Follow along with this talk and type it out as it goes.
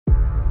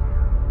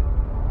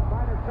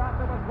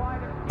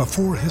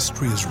Before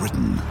history is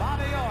written,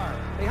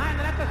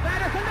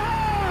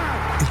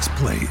 it's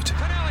played.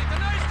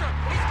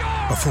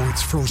 Before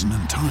it's frozen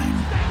in time,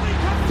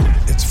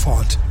 it's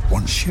fought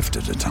one shift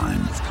at a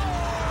time.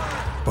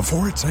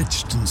 Before it's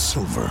etched in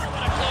silver,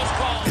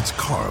 it's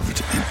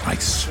carved in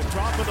ice.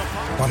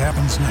 What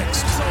happens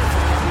next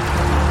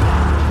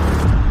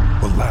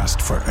will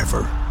last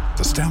forever.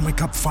 The Stanley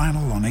Cup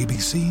Final on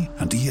ABC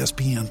and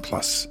ESPN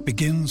Plus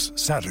begins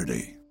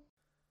Saturday.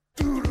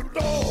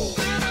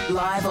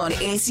 Live on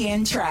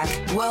SEN Track,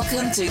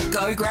 welcome to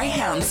Go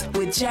Greyhounds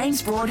with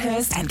James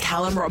Broadhurst and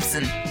Callum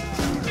Robson.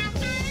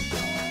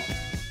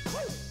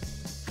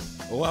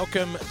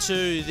 Welcome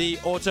to the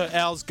Auto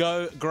Owls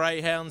Go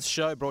Greyhounds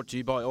show, brought to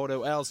you by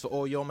Auto Owls for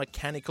all your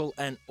mechanical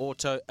and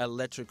auto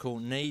electrical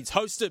needs.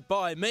 Hosted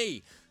by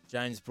me,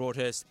 James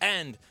Broadhurst,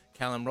 and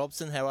Callum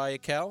Robson. How are you,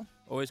 Cal?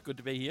 Always good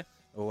to be here.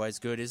 Always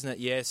good, isn't it?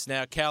 Yes.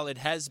 Now, Cal, it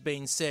has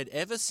been said,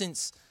 ever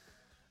since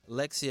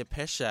Lexia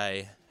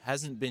Pesce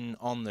hasn't been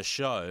on the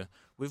show,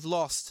 we've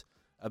lost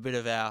a bit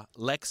of our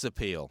Lex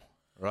appeal,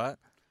 right?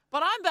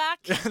 But I'm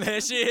back.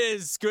 There she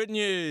is. Good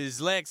news.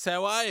 Lex,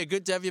 how are you?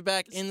 Good to have you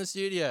back in the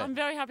studio. I'm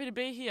very happy to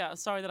be here.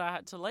 Sorry that I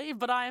had to leave,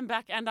 but I am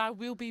back and I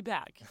will be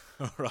back.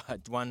 All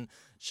right. One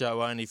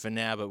show only for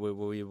now, but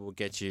we will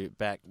get you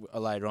back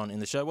later on in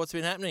the show. What's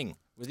been happening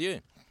with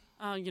you?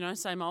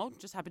 Same old.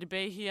 Just happy to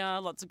be here.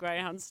 Lots of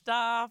Greyhound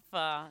stuff,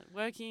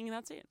 working, and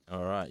that's it.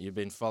 All right. You've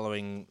been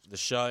following the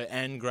show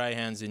and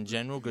Greyhounds in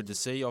general. Good to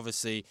see.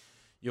 Obviously,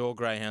 your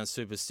Greyhound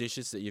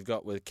Superstitious that you've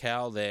got with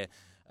Cal there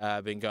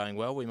been going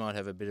well. We might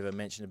have a bit of a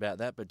mention about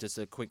that, but just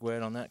a quick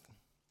word on that.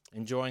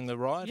 Enjoying the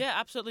ride? Yeah,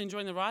 absolutely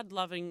enjoying the ride.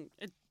 Loving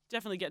it.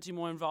 Definitely gets you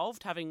more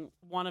involved, having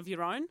one of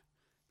your own,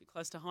 be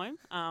close to home,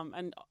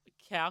 and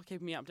Cal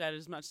keeping me updated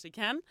as much as he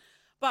can.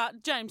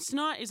 But, James,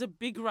 tonight is a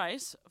big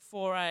race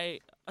for a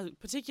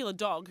particular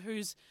dog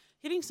who's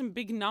hitting some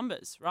big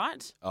numbers,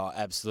 right? Oh,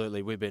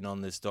 absolutely. We've been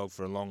on this dog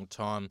for a long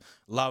time.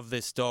 Love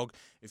this dog.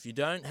 If you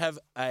don't have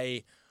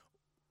a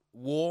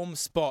warm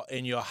spot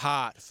in your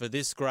heart for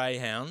this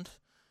greyhound,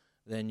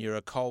 then you're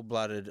a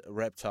cold-blooded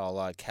reptile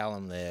like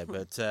Callum there.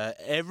 But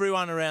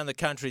everyone around the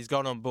country's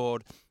got on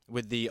board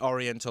with the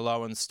Oriental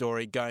Owen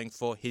story, going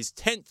for his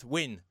 10th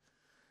win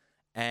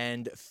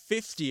and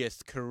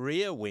 50th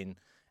career win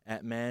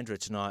at Mandurah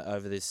tonight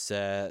over this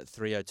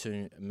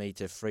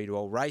 302-metre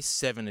free-to-all. Race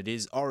 7 it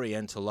is,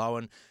 Oriental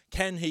Owen.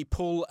 Can he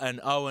pull an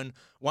Owen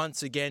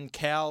once again?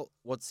 Cal,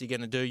 what's he going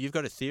to do? You've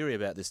got a theory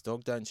about this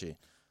dog, don't you?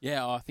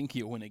 Yeah, I think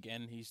he'll win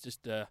again. He's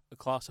just a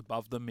class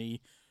above them.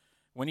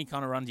 When he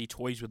kind of runs, he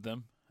toys with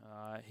them.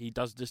 He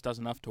does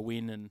enough to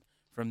win, and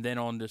from then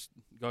on just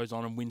goes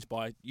on and wins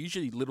by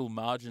usually little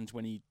margins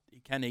when he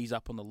can ease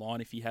up on the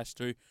line if he has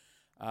to.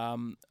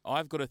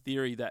 I've got a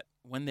theory that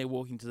when they're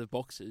walking to the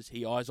boxes,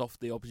 he eyes off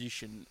the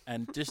opposition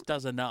and just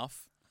does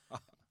enough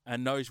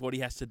and knows what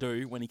he has to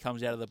do when he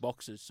comes out of the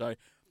boxes. So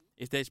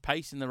if there's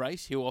pace in the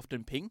race, he'll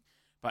often ping.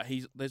 But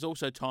there's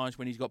also times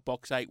when he's got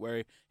box 8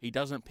 where he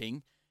doesn't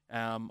ping.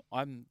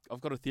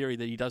 I've got a theory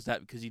that he does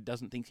that because he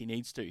doesn't think he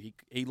needs to.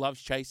 He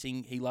loves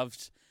chasing. He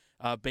loves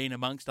being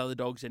amongst other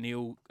dogs, and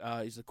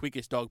he's the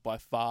quickest dog by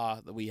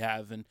far that we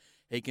have, and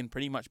he can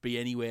pretty much be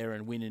anywhere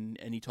and win in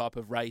any type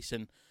of race.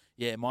 And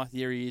yeah, my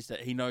theory is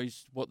that he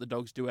knows what the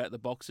dogs do out of the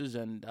boxes,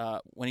 and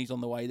when he's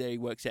on the way there, he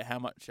works out how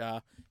much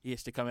he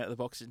has to come out of the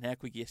boxes and how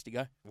quick he has to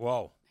go.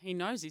 Whoa. He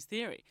knows his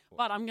theory.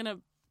 But I'm going to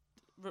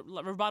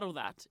rebuttal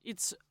that.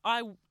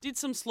 I did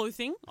some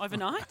sleuthing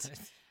overnight,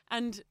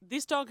 and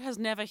this dog has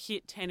never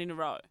hit 10 in a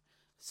row.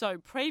 So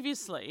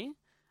previously,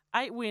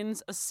 8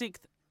 wins, a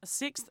sixth,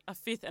 a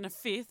fifth, and a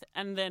fifth,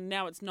 and then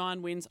now it's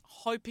 9 wins,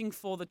 hoping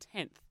for the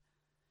 10th.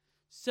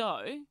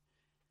 So,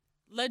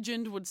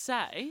 legend would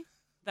say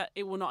that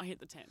it will not hit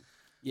the 10.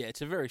 Yeah,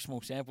 it's a very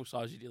small sample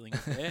size you're dealing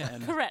with there.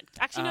 And, correct.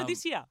 Actually, no,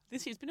 this year.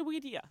 This year's been a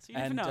weird year, so you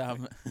never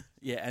know.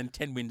 Yeah, and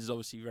 10 wins is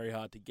obviously very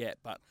hard to get,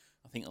 but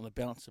I think on the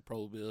balance of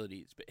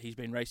probabilities, but he's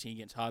been racing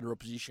against harder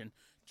opposition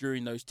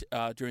during those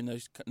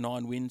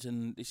 9 wins,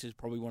 and this is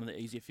probably one of the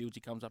easier fields he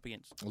comes up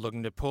against.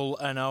 Looking to pull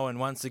an Owen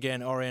once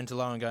again.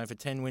 Oriental Owen going for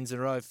 10 wins in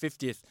a row,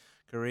 50th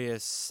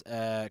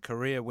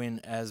career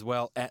win as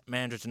well at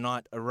Mandurah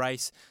tonight. A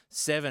race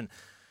 7.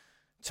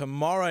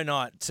 Tomorrow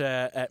night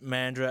at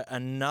Mandurah,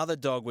 another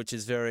dog which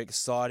is very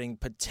exciting,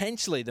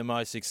 potentially the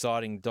most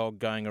exciting dog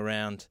going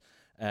around,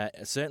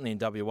 certainly in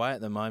WA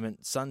at the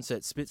moment,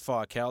 Sunset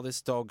Spitfire. Cal,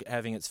 this dog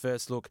having its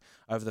first look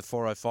over the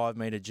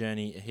 405-metre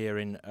journey here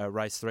in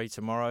race 3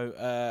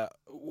 tomorrow.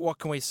 What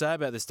can we say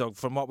about this dog?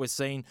 From what we've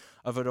seen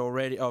of her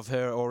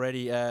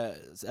already,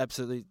 it's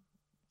absolutely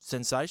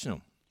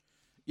sensational.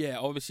 Yeah,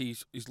 obviously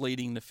he's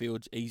leading the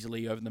fields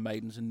easily over the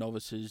maidens and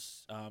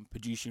novices,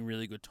 producing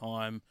really good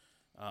time.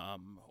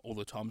 All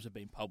the times have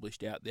been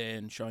published out there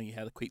and showing you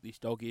how quick this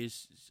dog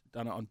is. He's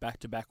done it on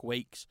back-to-back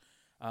weeks.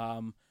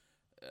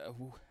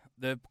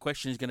 The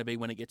question is going to be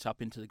when it gets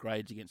up into the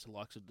grades against the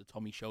likes of the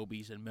Tommy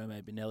Shelbys and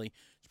Mermaid Benelli.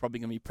 It's probably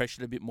going to be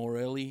pressured a bit more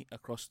early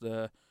across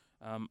the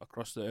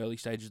early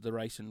stages of the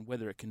race, and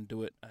whether it can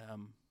do it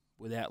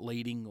without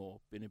leading or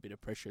been a bit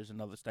of pressure is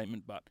another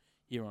statement. But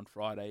here on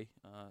Friday,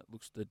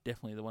 looks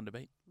definitely the one to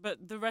beat.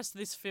 But the rest of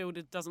this field,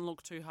 it doesn't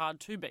look too hard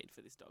to beat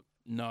for this dog.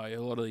 No, a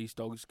lot of these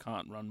dogs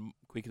can't run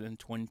quicker than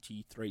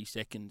 23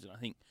 seconds. And I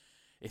think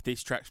if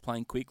this track's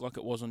playing quick like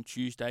it was on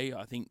Tuesday,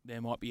 I think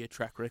there might be a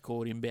track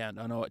record inbound.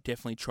 I know it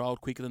definitely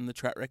trialled quicker than the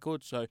track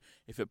record, so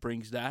if it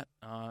brings that,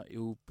 it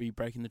will be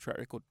breaking the track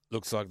record.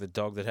 Looks like the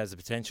dog that has the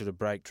potential to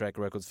break track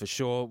records for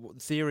sure.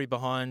 Theory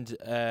behind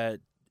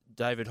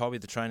David Hobby,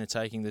 the trainer,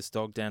 taking this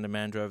dog down to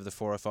Mandurah over the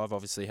 405,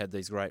 obviously had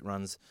these great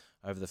runs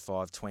over the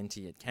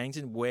 520 at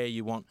Cannington. Where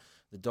you want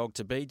the dog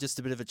to be, just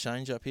a bit of a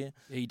change up here.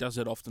 He does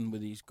it often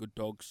with his good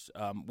dogs,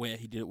 where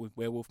he did it with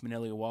Werewolf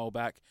Manelli a while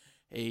back.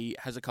 He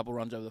has a couple of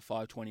runs over the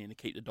 520 and to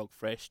keep the dog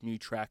fresh, new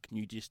track,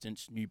 new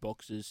distance, new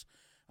boxes,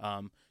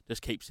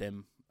 just keeps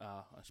them,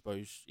 I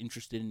suppose,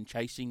 interested in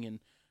chasing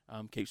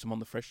and keeps them on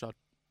the fresh side.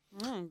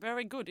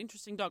 Very good,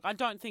 interesting dog. I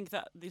don't think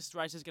that this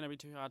race is going to be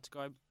too hard to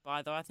go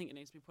by, though. I think it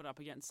needs to be put up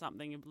against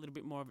something a little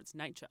bit more of its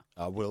nature.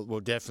 We'll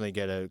definitely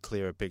get a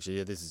clearer picture.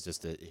 Yeah, this is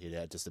just a hit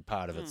out, just a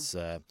part of its...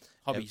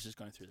 Hobby's just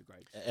going through the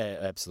grades.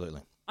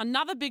 Absolutely.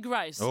 Another big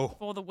race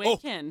for the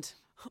weekend.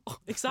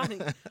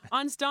 Exciting.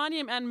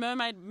 Einsteinium and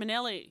Mermaid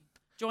Manelli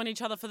join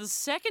each other for the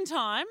second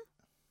time.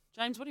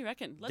 James, what do you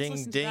reckon? Let's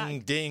listen to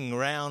that. Ding.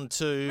 Round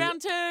two.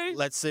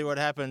 Let's see what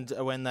happened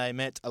when they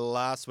met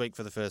last week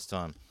for the first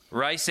time.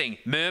 Racing,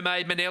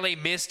 Mermaid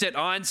Manelli missed it.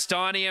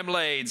 Einsteinium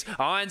leads.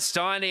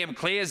 Einsteinium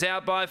clears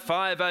out by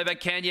 5 over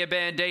Kenya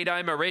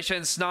Bandito.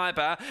 Mauritian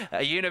Sniper.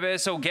 A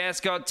Universal Gas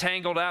got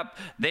tangled up.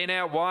 Then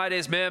out wide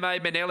is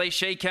Mermaid Manelli.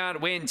 She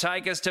can't win.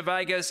 Take us to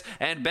Vegas.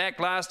 And back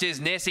last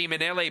is Nessie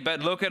Manelli.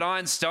 But look at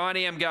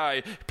Einsteinium go.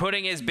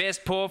 Putting his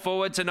best paw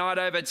forward tonight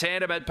over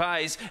Tandem at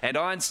Pace. And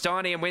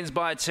Einsteinium wins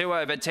by 2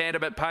 over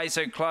Tandem at Pace,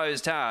 who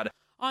closed hard.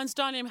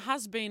 Einsteinium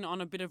has been on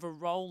a bit of a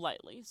roll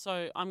lately,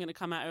 so I'm going to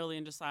come out early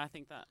and just say I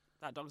think that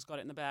dog's got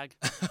it in the bag.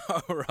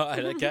 All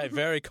right, okay,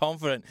 very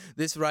confident.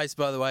 This race,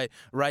 by the way,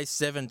 race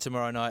 7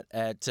 tomorrow night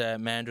at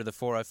Mandurah, the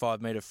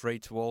 405 metre free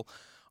to all.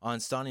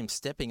 Einsteinium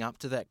stepping up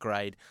to that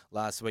grade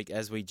last week,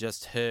 as we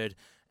just heard,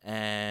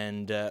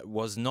 and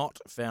was not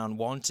found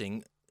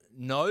wanting.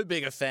 No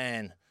bigger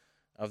fan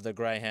of the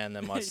greyhound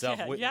than myself.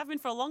 Yeah, you have been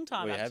for a long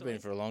time, We have been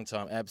for a long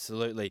time,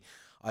 absolutely.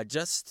 I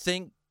just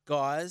think,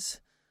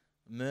 guys...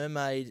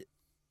 Mermaid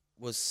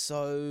was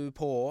so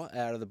poor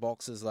out of the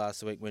boxes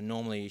last week when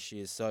normally she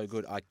is so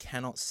good. I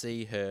cannot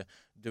see her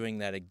doing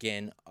that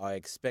again. I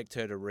expect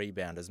her to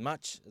rebound. As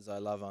much as I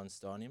love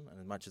Einsteinium and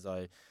as much as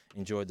I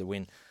enjoyed the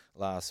win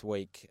last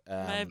week.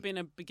 May have been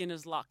a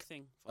beginner's luck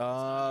thing.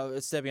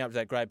 Stepping up to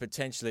that grade,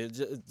 potentially,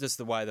 just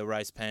the way the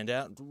race panned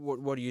out.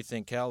 What do you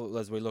think, Cal,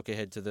 as we look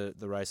ahead to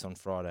the race on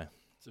Friday?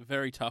 It's a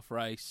very tough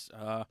race.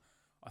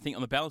 I think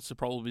on the balance of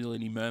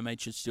probability, Mermaid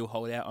should still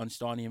hold out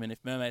Einsteinium, and if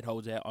Mermaid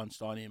holds out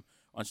Einsteinium's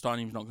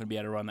not going to be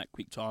able to run that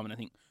quick time, and I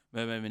think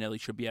Mermaid Manelli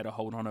should be able to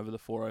hold on over the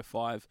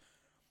 405.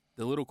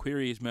 The little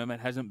query is Mermaid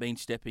hasn't been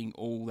stepping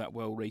all that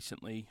well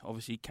recently.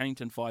 Obviously,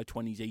 Cannington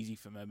 520 is easy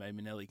for Mermaid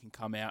Manelli, can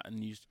come out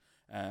and use...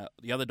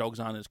 the other dogs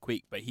aren't as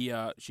quick, but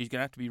here she's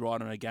going to have to be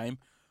right on her game.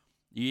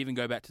 You even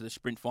go back to the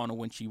sprint final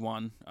when she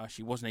won.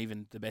 She wasn't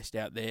even the best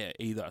out there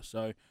either,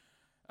 so...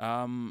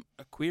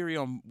 a query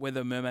on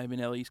whether Mermaid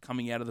Manelli is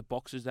coming out of the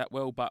boxes that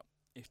well, but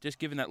if just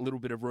given that little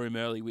bit of room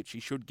early, which he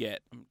should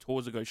get,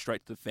 Torza goes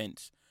straight to the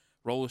fence.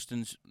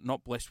 Rolliston's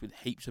not blessed with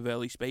heaps of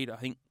early speed. I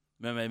think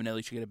Mermaid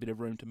Manelli should get a bit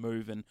of room to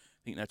move, and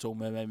I think that's all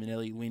Mermaid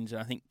Manelli wins,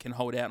 and I think can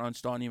hold out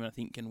Einsteinium, and I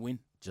think can win.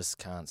 Just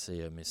can't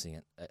see her missing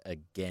it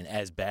again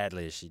as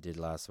badly as she did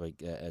last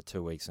week,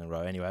 2 weeks in a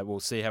row. Anyway,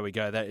 we'll see how we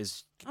go. That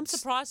is. I'm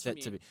surprised from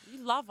you.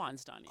 You love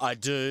Einsteinium. I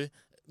do.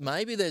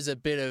 Maybe there's a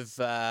bit of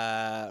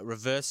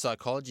reverse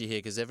psychology here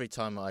because every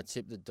time I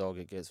tip the dog,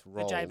 it gets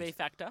rolled. The JB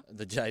factor.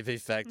 The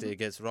JB factor, it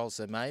gets rolled.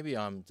 So maybe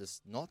I'm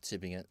just not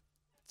tipping it.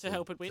 To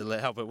help it win? To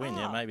help it win,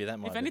 yeah. Maybe that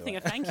might be If anything,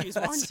 a thank you is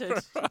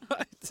warranted.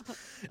 Right.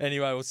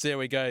 Anyway, we'll see how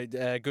we go.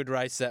 Good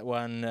race, that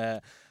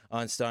one.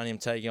 Einsteinium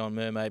taking on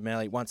Mermaid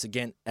Manelli once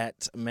again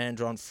at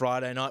Mandurah on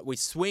Friday night. We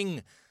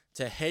swing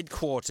to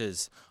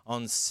headquarters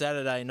on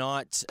Saturday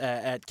night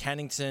at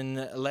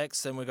Cannington,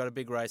 Lex, and we've got a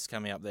big race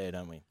coming up there,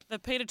 don't we? The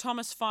Peter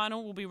Thomas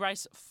final will be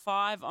race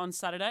 5 on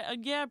Saturday.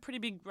 Pretty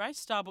big race.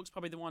 Starbuck's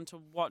probably the one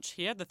to watch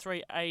here. The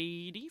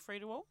 380 free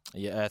to all.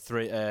 Yeah,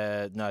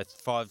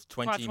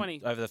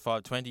 520 over the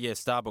 520. Yeah,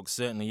 Starbucks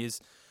certainly is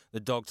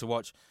the dog to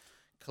watch.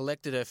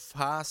 Collected her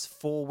past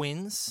 4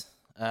 wins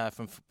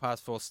from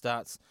past 4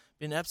 starts.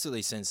 Been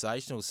absolutely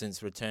sensational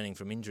since returning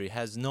from injury.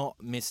 Has not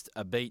missed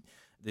a beat.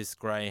 This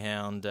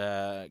greyhound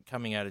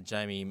coming out of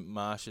Jamie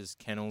Marsh's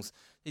kennels.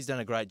 He's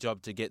done a great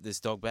job to get this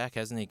dog back,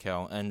 hasn't he,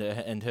 Cal?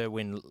 And her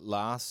win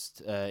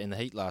last in the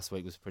heat last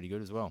week was pretty good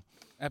as well.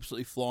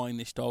 Absolutely flying.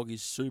 This dog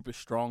is super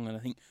strong, and I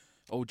think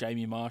all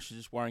Jamie Marsh is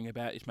just worrying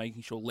about is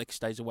making sure Lex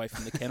stays away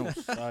from the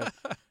kennels. So,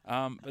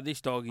 but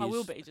this dog is... I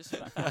will be, just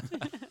like that.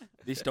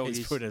 This dog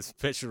He's put a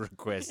special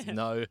request. Yeah.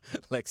 No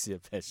Lexia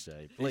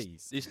Pesce,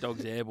 please. This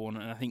dog's airborne,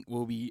 and I think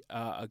will be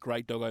a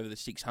great dog over the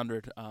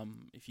 600.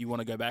 If you want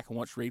to go back and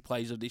watch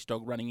replays of this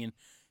dog running in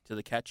to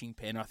the catching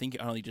pen. I think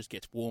it only just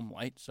gets warm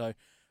late, so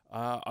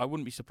I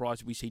wouldn't be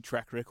surprised if we see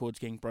track records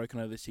getting broken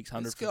over the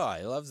 600. This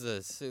guy loves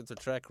the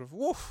track.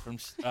 Woof.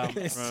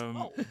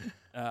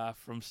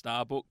 From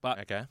Starbuck, but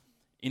Okay.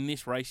 in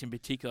this race in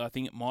particular, I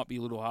think it might be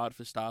a little hard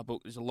for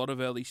Starbuck. There's a lot of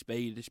early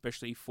speed,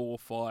 especially 4,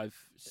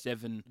 5,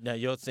 7. Now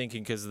you're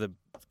thinking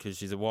because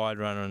she's a wide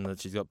runner and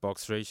that she's got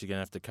box 3, she's going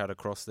to have to cut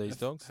across these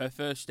dogs. Her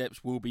first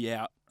steps will be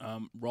out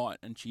right,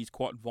 and she's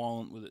quite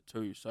violent with it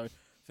too. So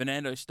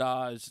Fernando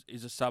Star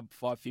is a sub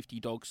 550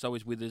 dog. So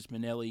is Withers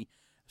Manelli.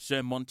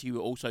 Sir Monty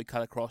will also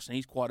cut across, and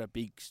he's quite a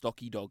big,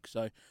 stocky dog.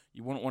 So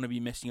you wouldn't want to be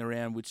messing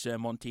around with Sir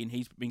Monty, and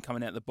he's been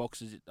coming out the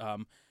boxes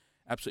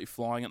absolutely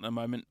flying at the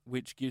moment,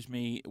 which gives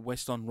me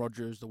Weston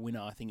Roger as the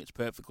winner. I think it's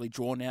perfectly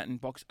drawn out in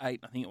box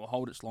 8. I think it will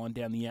hold its line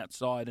down the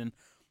outside, and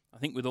I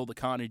think with all the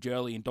carnage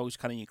early and dogs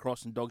cutting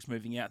across and dogs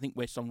moving out, I think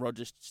Weston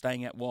Roger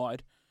staying out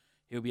wide,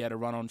 he'll be able to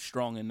run on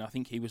strong, and I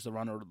think he was the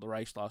runner of the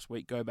race last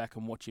week. Go back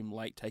and watch him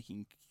late,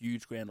 taking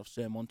huge ground off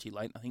Sir Monty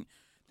late. I think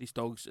this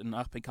dog's an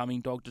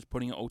up-and-coming dog, just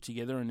putting it all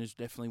together, and is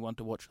definitely one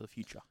to watch for the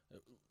future.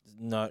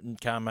 No,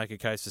 can't make a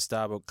case for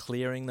Starbuck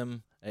clearing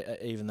them,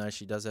 even though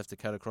she does have to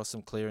cut across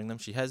them, clearing them.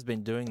 She has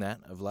been doing that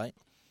of late.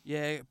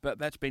 Yeah, but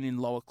that's been in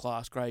lower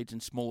class grades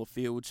and smaller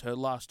fields. Her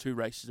last 2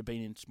 races have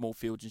been in small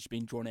fields, and she's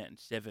been drawn out in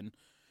 7.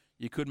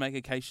 You could make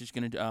a case she's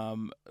going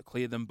to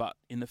clear them, but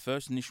in the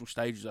first initial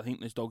stages, I think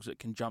there's dogs that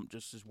can jump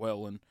just as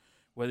well, and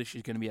whether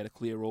she's going to be able to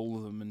clear all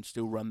of them and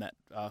still run that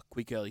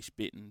quick early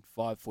spit in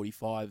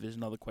 5:45 is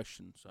another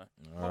question. So,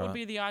 What would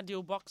be the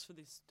ideal box for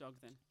this dog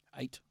then?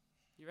 8.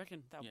 You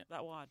reckon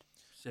that wide?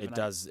 7, It 8.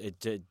 does.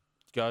 It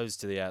goes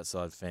to the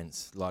outside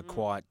fence, like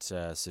quite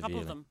A severely. couple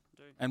of them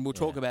do. And we'll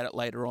talk about it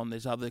later on.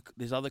 There's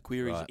other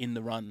queries Right. in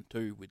the run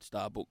too with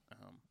Starbuck.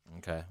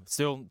 Okay.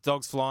 Still,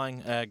 dogs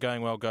flying,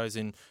 going well, goes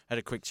in. Had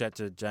a quick chat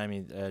to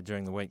Jamie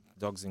during the week.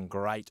 Dogs in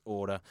great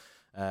order.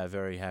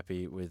 Very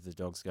happy with the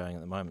dogs going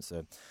at the moment.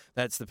 So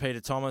that's the Peter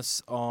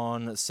Thomas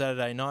on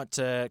Saturday night.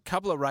 A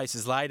couple of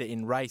races later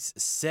in race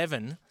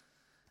 7,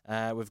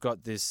 we've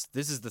got this.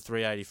 This is the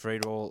 380 free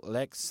roll,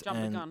 Lex.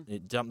 Jumped the gun.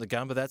 It jumped the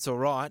gun, but that's all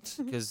right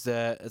because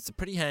it's a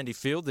pretty handy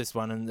field, this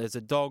one. And there's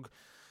a dog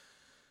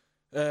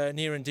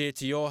near and dear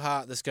to your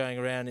heart that's going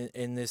around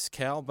in this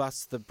cow.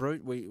 Bust the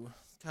Brute. We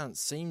can't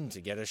seem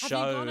to get a show.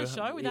 Have you got a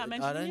show without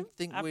mentioning I don't him?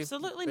 think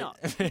Absolutely we've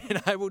not.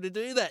 been able to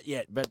do that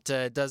yet, but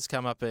it does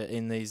come up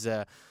in these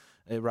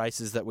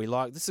races that we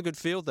like. This is a good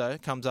field, though,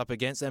 comes up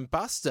against. And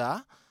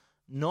Buster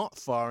not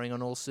firing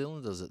on all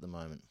cylinders at the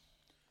moment.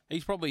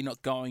 He's probably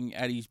not going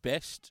at his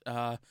best.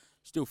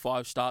 Still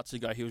 5 starts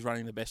ago, he was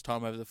running the best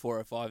time over the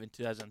 405 in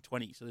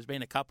 2020. So there's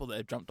been a couple that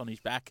have jumped on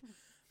his back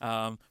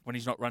when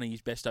he's not running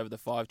his best over the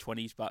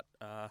 520s, but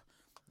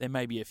there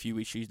may be a few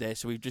issues there.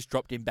 So we've just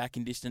dropped him back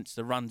in distance.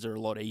 The runs are a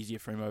lot easier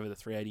for him over the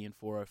 380 and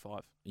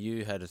 405.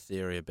 You had a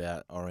theory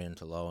about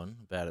Oriental Owen,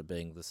 about it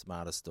being the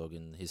smartest dog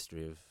in the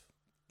history of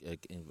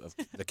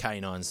the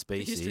canine The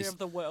species. history of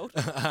the world.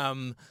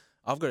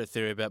 I've got a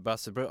theory about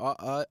Buster Brute.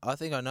 I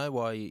think I know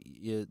why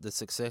the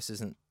success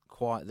isn't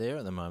quite there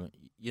at the moment.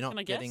 You're not Can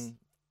I getting. guess?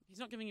 He's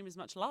not giving him as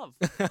much love.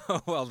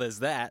 Well, there's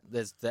that.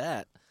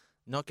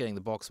 Not getting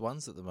the box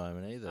 1s at the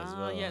moment either. As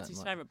well. Yeah, it's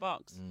his favourite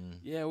box.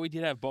 Yeah, we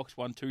did have box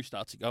 1 2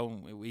 starts ago,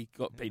 and we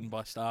got beaten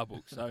by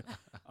Starbuck. So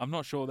I'm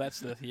not sure that's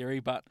the theory,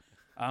 but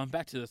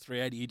back to the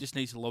 380. He just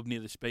needs to lob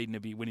near the speed and to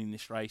be winning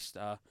this race.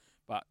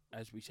 But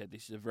as we said,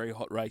 this is a very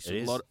hot race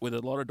with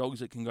a lot of dogs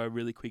that can go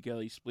really quick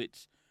early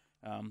splits.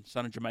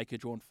 Son of Jamaica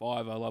drawn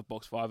 5. I love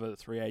box 5 of the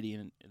 380,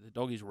 and the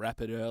dog is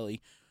rapid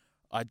early.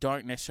 I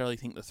don't necessarily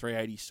think the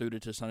 380 is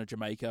suited to Son of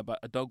Jamaica, but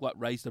a dog like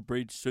Raise the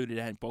Bridge, suited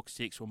at box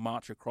 6, will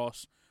march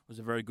across. Was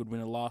a very good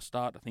winner last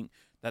start. I think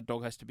that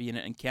dog has to be in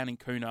it. And counting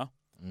Kuna,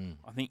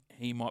 I think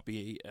he might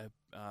be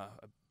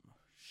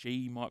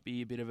he might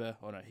be a bit of a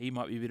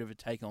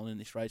take on in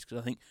this race, because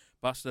I think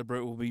Buster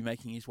Brute will be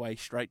making his way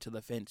straight to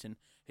the fence, and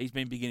he's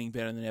been beginning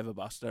better than ever,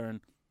 Buster,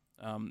 and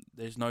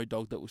there's no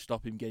dog that will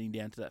stop him getting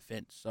down to that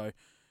fence. So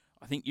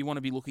I think you want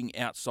to be looking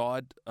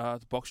outside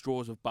the box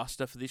draws of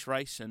Buster for this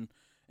race, and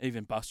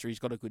even Buster, he's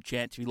got a good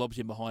chance. If he lobs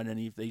in behind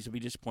any of these, he'll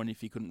be disappointed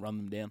if he couldn't run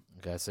them down.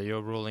 Okay, so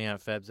you're ruling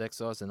out Fab's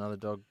Excise, another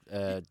dog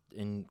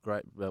in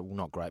great, well,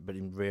 not great, but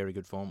in very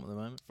good form at the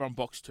moment. From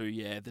box 2,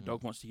 yeah, the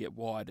dog wants to get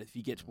wide. If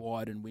he gets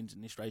wide and wins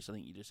in this race, I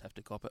think you just have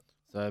to cop it.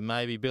 So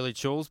maybe Billy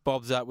Chulz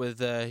bobs up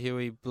with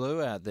Huey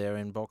Blue out there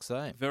in box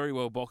 8. Very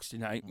well boxed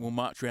in 8. Will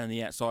march around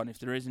the outside. And if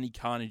there is any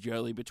carnage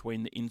early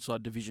between the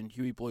inside division,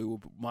 Huey Blue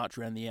will march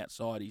around the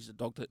outside. He's a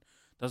dog that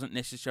doesn't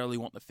necessarily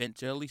want the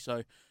fence early,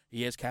 so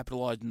he has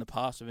capitalised in the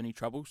past of any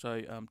trouble.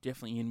 So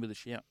definitely in with a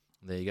shout.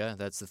 There you go.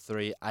 That's the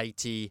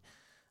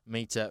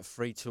 380-metre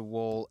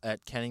free-to-wall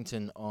at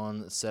Cannington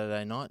on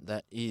Saturday night.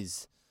 That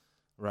is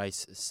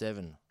race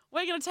 7.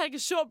 We're going to take a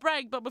short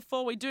break, but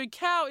before we do,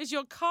 Cow, is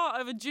your car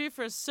overdue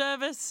for a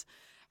service?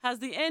 Has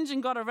the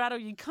engine got a rattle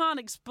you can't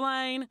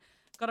explain?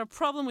 Got a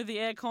problem with the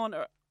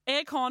aircon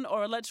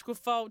or electrical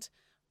fault?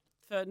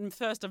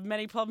 First of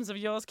many problems of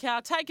yours,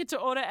 Cow. Take it to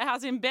Auto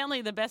Hours in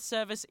Bentley. The best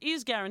service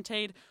is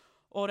guaranteed.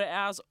 Auto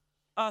Hours,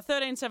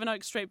 13 7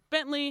 Oak Street,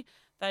 Bentley.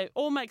 They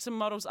all makes and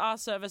models are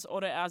service.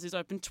 Auto Hours is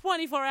open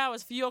 24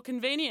 hours for your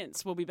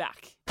convenience. We'll be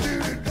back.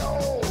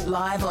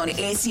 Live on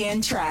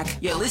SEN Track,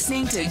 you're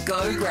listening to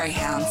Go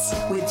Greyhounds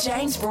with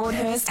James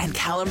Broadhurst and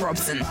Callum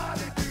Robson.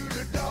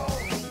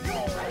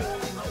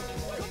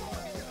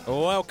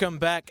 Welcome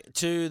back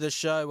to the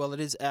show. Well, it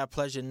is our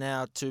pleasure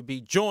now to be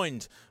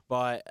joined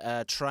by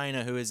a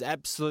trainer who is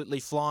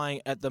absolutely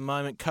flying at the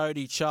moment,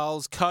 Cody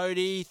Charles.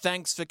 Cody,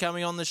 thanks for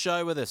coming on the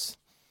show with us.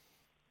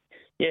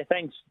 Yeah,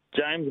 thanks,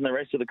 James, and the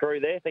rest of the crew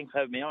there. Thanks for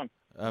having me on.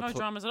 No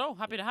dramas at all.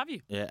 Happy to have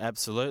you. Yeah,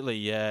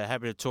 absolutely.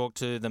 Happy to talk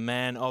to the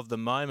man of the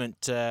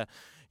moment.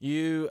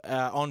 You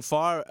are on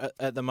fire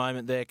at the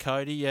moment there,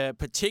 Cody,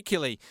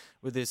 particularly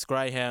with this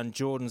greyhound,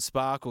 Jordan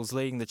Sparkles,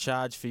 leading the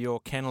charge for your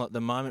kennel at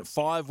the moment.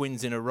 5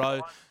 wins in a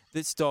row.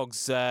 This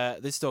dog's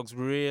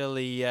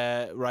really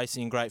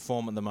racing in great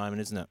form at the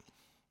moment, isn't it?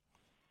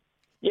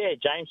 Yeah,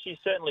 James, she's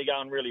certainly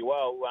going really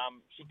well.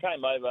 She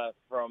came over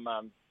from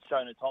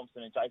Shona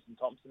Thompson and Jason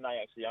Thompson. They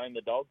actually own the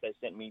dog. They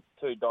sent me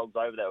 2 dogs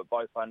over that were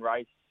both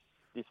unraced.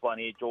 This one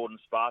here, Jordan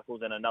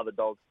Sparkles, and another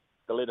dog,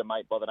 the litter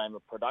mate by the name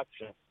of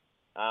Production.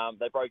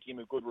 They broke in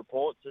with good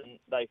reports, and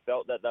they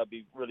felt that they'd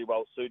be really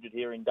well suited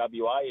here in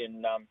WA.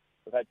 And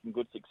we've had some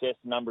good success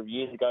a number of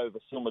years ago with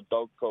a similar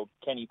dog called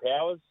Kenny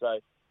Powers. So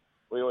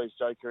we always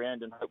joke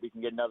around and hope we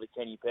can get another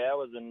Kenny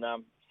Powers. And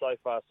so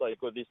far, so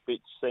good. This bitch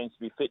seems to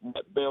be fitting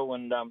that bill,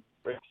 and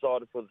we're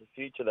excited for the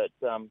future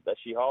that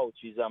she holds.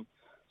 She's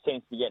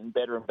seems to be getting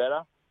better and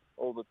better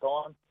all the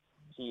time.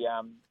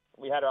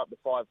 We had her up to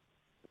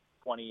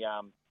 520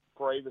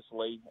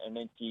 previously, and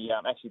then she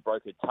actually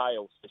broke her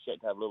tail, so she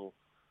had to have a little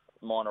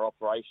minor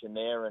operation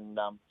there, and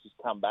she's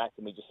come back,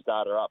 and we just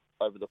started her up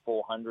over the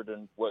 400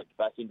 and worked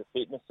back into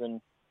fitness, and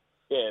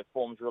yeah,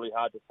 form's really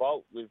hard to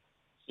fault with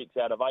 6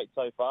 out of 8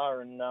 so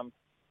far, and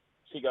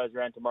she goes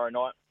around tomorrow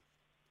night.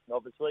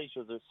 Obviously, she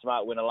was a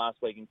smart winner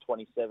last week in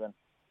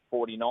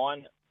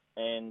 27.49,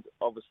 and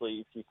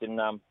obviously if you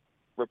can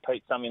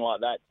repeat something like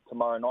that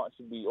tomorrow night, it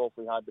should be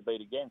awfully hard to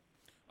beat again.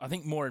 I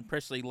think more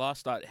impressively, last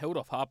start held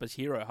off Harper's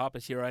Hero.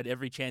 Harper's Hero had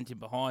every chance in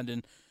behind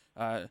and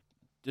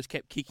just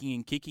kept kicking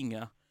and kicking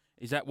her.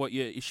 Is that what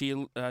is she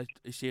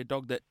a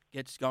dog that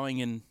gets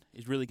going and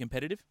is really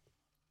competitive?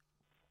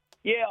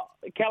 Yeah,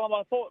 Callum,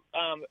 I thought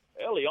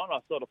early on I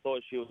sort of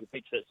thought she was a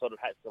bitch that sort of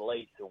had to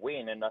lead to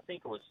win, and I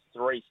think it was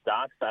 3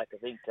 starts back. I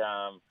think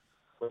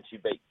when she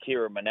beat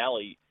Kira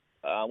Manali,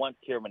 once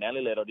Kira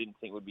Manali led, I didn't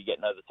think we'd be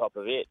getting over the top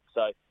of it.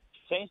 So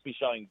she seems to be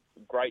showing a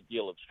great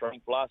deal of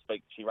strength. Last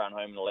week she ran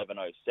home in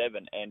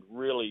 11.07 and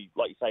really,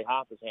 like you say,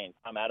 Harper's hand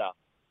come at her.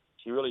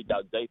 She really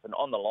dug deep, and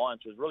on the line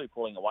she was really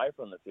pulling away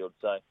from the field.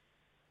 So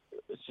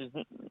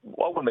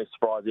I wouldn't be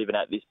surprised even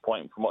at this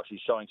point from what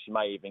she's showing. She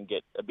may even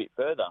get a bit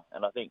further.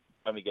 And I think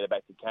when we get her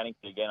back to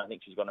Cannington again, I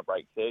think she's going to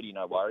break 30,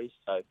 no worries.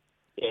 So,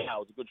 yeah, it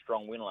was a good,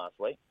 strong win last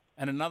week.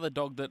 And another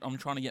dog that I'm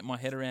trying to get my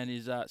head around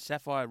is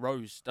Sapphire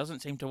Rose.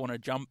 Doesn't seem to want to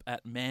jump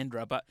at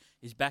Mandurah, but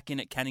is back in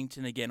at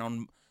Cannington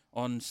again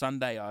on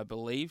Sunday, I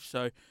believe.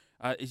 So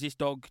is this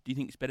dog, do you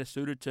think, is better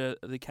suited to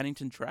the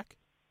Cannington track?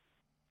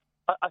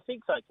 I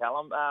think so,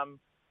 Callum.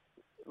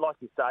 Like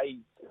you say,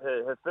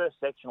 her first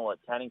sectional at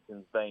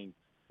Cannington's been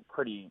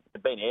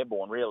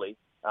airborne, really,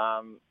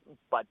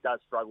 but does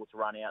struggle to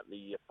run out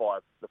the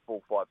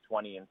full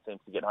 520 and seems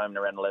to get home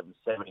around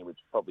 11.70, which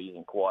probably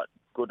isn't quite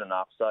good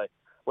enough. So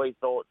we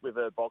thought with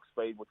her box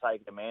speed, we'll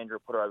take her to Mandurah,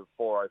 put her over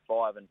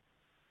 4.05,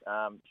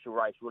 and she'll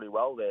race really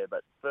well there.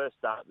 But first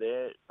start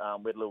there,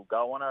 we had a little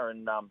go on her,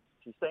 and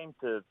she seemed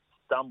to have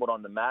stumbled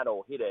on the mat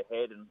or hit her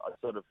head, and I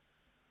sort of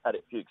had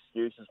a few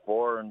excuses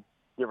for her and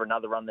give her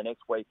another run the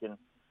next week, and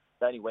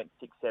they only went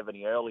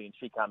 6.70 early, and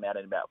she came out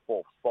in about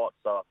 4th spot.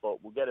 So I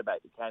thought we'll get her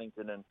back to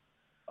Cannington and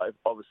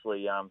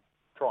obviously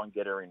try and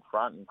get her in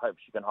front and hope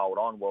she can hold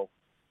on. Well,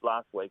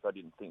 last week I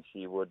didn't think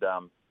she would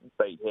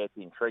beat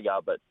Hairpin Trigger,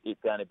 but it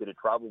found a bit of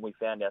trouble. We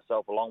found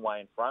ourselves a long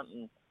way in front,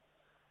 and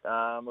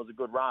it was a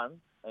good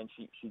run, and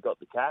she got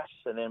the cash.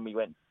 And then we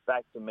went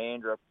back to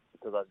Mandurah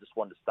because I just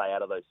wanted to stay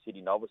out of those city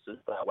novices,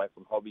 stay away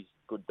from Hobby's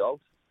good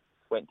dogs.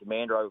 Went to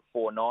Mandurah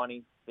over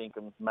 4.90,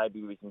 thinking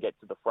maybe we can get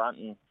to the front,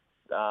 and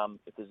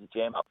if there's a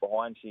jam up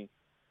behind, she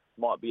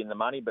might be in the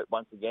money, but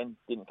once again,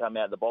 didn't come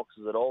out of the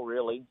boxes at all,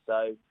 really.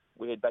 So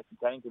we head back to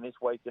Cannington this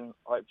week and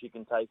hope she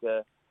can take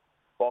a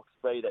box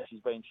speed that she's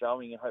been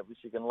showing, and hopefully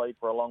she can lead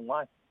for a long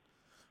way.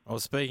 Well,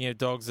 speaking of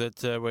dogs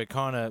that we're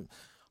kind of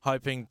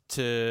hoping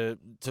to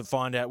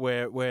find out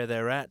where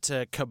they're at,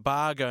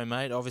 Cabargo,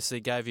 mate, obviously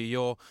gave you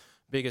your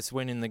biggest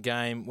win in the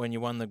game when you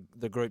won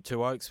the Group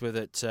 2 Oaks with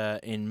it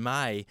in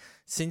May.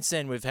 Since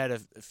then, we've had a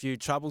few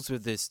troubles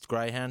with this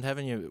greyhound,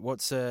 haven't you?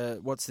 What's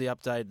the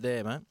update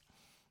there, mate?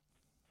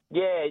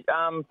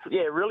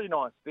 Yeah, really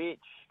nice bitch.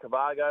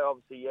 Cabargo,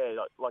 obviously,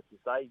 yeah, like you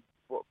say,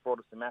 brought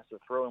us a massive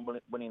through in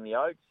winning the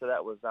Oaks, so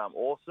that was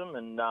awesome.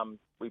 And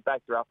we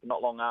backed her up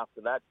not long after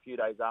that, a few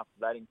days after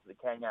that, into the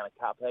Kanyana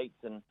Cup heats,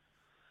 and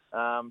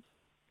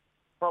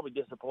probably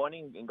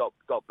disappointing and got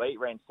beat,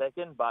 ran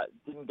second, but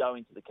didn't go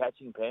into the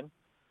catching pen.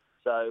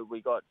 So we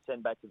got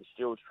sent back to the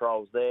Stewards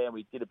trials there, and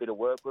we did a bit of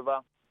work with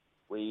her.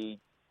 We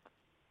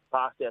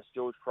passed our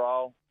Stewards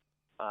trial.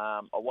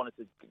 I wanted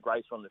to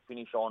race her on the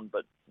finish on,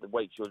 but the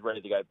week she was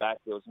ready to go back,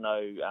 there was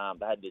no.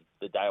 They had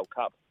the Dale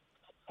Cup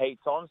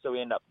heats on, so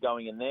we ended up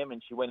going in them,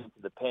 and she went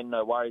into the pen,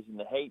 no worries in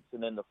the heats,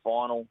 and then the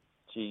final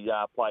she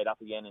played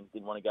up again and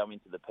didn't want to go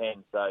into the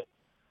pen. So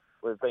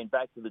we've been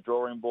back to the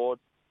drawing board,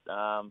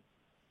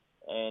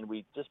 and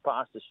we just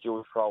passed the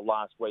Stewards trial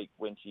last week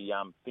when she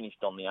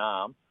finished on the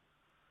arm.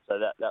 So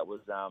that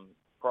was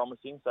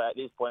promising. So at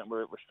this point,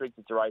 we're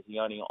restricted to racing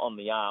only on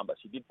the arm, but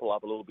she did pull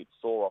up a little bit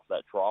sore off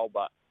that trial.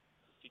 But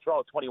she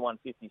trialled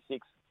 21.56 a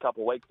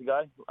couple of weeks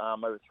ago,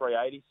 over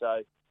 380.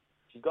 So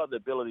she's got the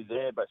ability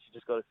there, but she's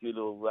just got a few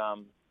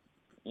little,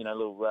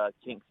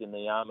 kinks in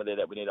the armour there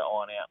that we need to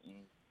iron out and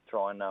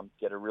try and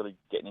get her really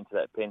getting into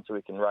that pen so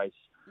we can race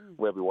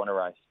where we want to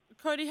race.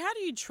 Cody, how do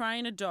you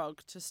train a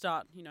dog to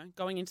start,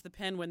 going into the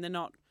pen when they're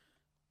not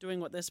doing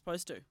what they're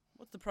supposed to?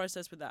 What's the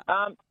process with that?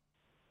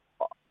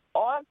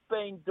 I've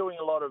been doing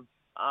a lot of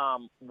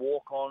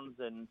walk-ons,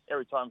 and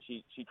every time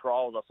she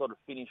trials, I sort of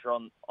finish her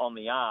on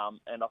the arm,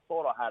 and I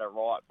thought I had it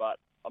right, but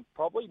I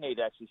probably need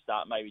to actually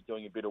start maybe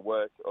doing a bit of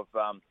work of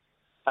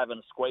having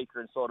a squeaker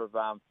and sort of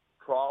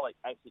trial it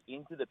actually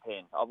into the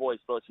pen. I've always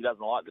thought she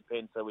doesn't like the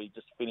pen, so we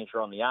just finish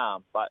her on the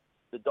arm, but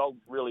the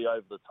dog's really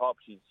over the top.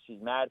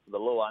 She's mad for the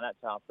lure, and that's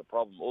half the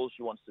problem. All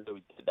she wants to do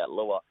is get that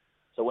lure.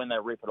 So when they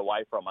rip it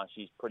away from her,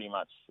 she's pretty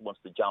much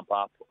wants to jump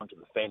up onto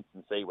the fence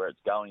and see where it's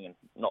going and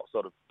not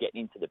sort of get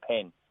into the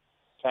pen.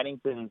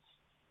 Cannington's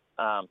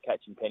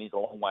catching pen is a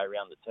long way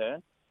around the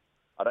turn.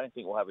 I don't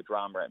think we'll have a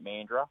drama at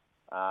Mandurah.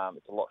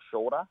 It's a lot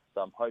shorter,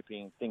 so I'm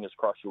hoping, fingers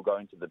crossed, she'll go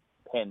into the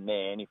pen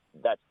there. And if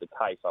that's the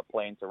case, I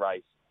plan to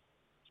race.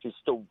 She's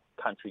still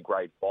country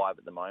grade 5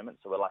 at the moment,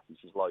 so we're lucky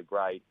she's low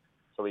grade.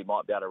 So we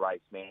might be able to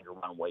race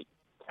Mandurah 1 week,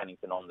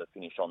 Cannington on the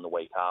finish on the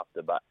week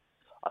after. But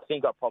I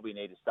think I probably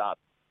need to start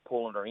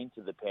pulling her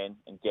into the pen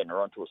and getting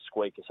her onto a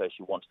squeaker so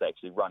she wants to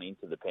actually run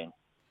into the pen.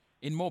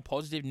 In more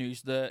positive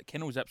news, the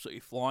kennel's absolutely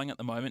flying at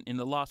the moment. In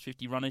the last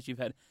 50 runners, you've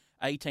had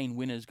 18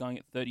 winners going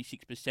at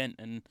 36%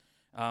 and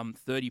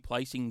 30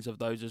 placings of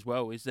those as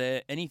well. Is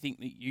there anything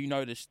that you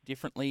notice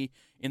differently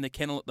in the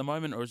kennel at the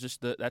moment, or is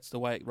just that's the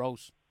way it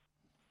rolls?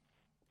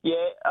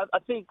 Yeah, I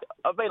think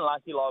I've been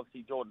lucky.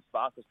 Obviously, Jordan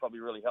Sparkle's probably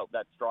really helped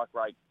that strike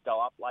rate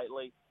go up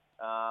lately.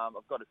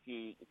 I've got a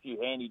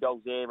few handy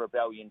dogs there,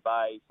 Rebellion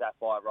Bay,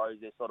 Sapphire Rose,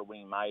 they're sort of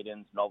winning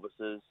maidens,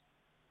 novices.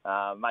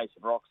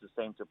 Mason Rocks has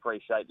seemed to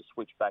appreciate the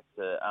switch back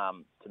to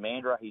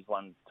Mandurah. He's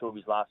won 2 of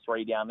his last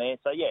 3 down there.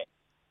 So, yeah,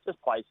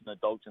 just placing the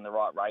dogs in the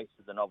right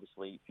races, and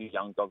obviously a few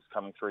young dogs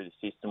coming through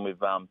the system with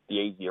the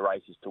easier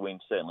races to win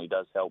certainly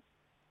does help.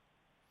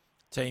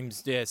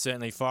 Teams,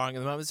 certainly firing at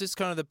the moment. Is this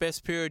kind of the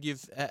best period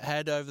you've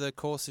had over the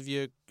course of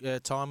your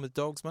time with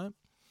dogs, mate?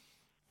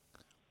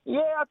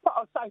 Yeah,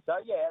 I'd say so.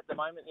 Yeah, at the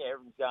moment,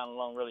 everything's going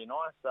along really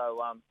nice.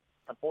 So,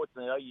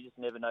 unfortunately, though, you just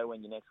never know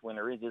when your next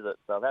winner is it?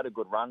 So I've had a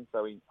good run,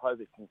 so we hope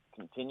it can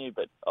continue.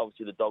 But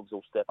obviously, the dogs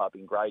will step up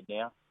in grade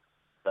now,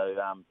 so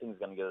things are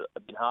going to get a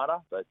bit harder.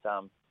 But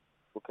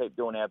we'll keep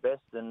doing our best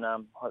and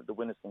hope the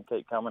winners can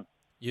keep coming.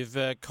 You've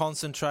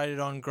concentrated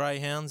on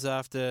greyhounds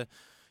after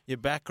your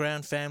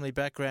family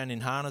background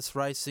in harness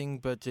racing,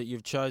 but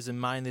you've chosen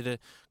mainly to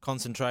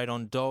concentrate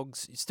on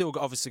dogs. You still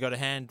obviously got a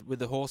hand with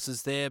the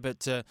horses there, but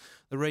the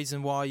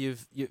reason why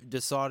you've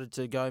decided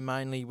to go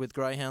mainly with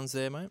greyhounds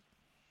there, mate?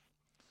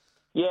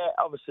 Yeah,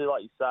 obviously,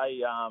 like you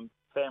say,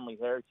 family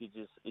heritage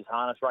is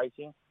harness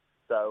racing.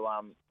 So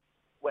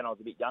when I was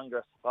a bit younger,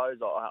 I suppose,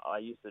 I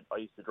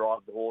used to drive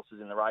the horses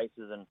in the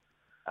races, and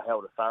I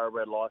held a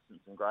thoroughbred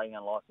licence and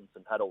greyhound licence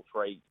and had all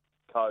 3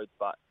 codes,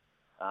 but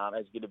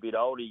as you get a bit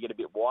older, you get a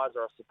bit wiser,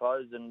 I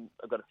suppose, and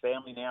I've got a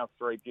family now,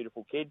 3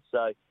 beautiful kids,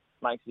 so it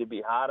makes it a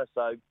bit harder.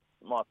 So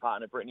my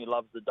partner, Brittany,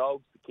 loves the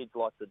dogs, the kids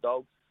like the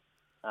dogs,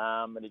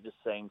 and it just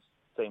seems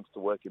to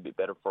work a bit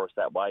better for us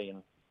that way,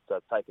 and so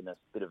I've taken a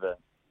bit of a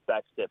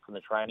back step from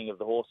the training of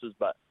the horses,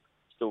 but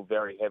still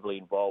very heavily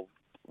involved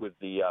with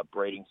the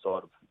breeding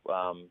side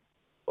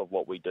of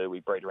what we do.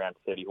 We breed around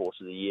 30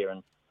 horses a year,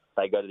 and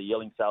they go to the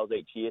yearling sales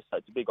each year, so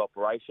it's a big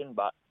operation,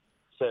 but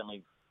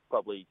certainly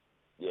probably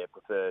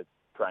prefer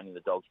training the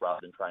dogs rather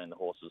than training the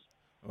horses.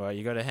 Well,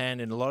 you got a hand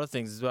in a lot of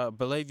things as well. I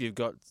believe you've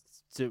got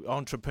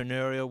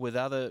entrepreneurial with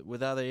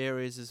other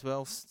areas as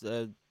well,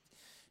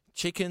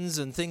 chickens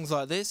and things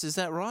like this. Is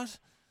that right?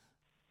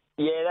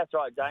 Yeah, that's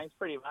right, James.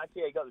 Pretty much.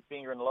 Yeah, you got the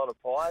finger in a lot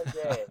of pies.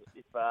 Yeah,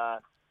 if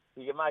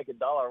you can make $1,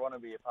 I want to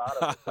be a part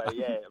of it. So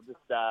yeah, I'm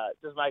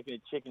just making a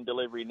chicken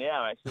delivery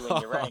now. Actually,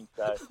 when you rang,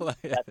 so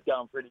that's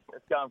going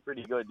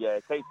pretty good. Yeah,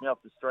 it keeps me off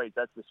the streets,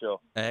 that's for sure.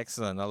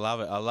 Excellent, I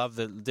love it. I love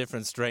the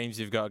different streams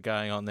you've got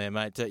going on there,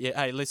 mate.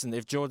 Hey, listen,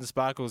 if Jordan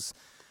Sparkles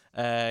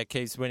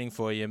keeps winning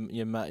for you,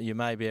 you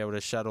may be able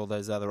to shut all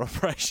those other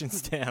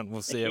operations down.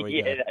 We'll see how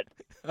we go.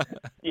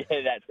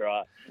 That's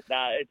right.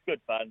 No, it's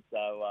good fun.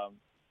 So.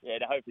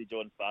 Hopefully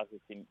Jordan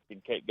Sparkles can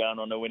keep going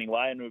on the winning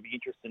way, and it'll be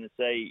interesting to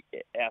see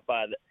how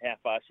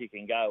far she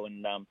can go.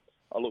 And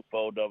I look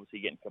forward to obviously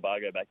getting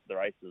Cabago back to the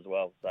races as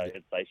well. So I'd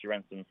say she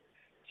ran some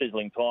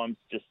sizzling times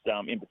just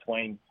in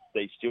between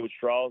these Stewards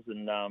trials,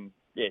 and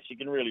she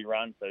can really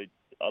run. So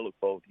I look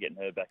forward to getting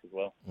her back as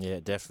well. Yeah,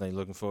 definitely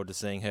looking forward to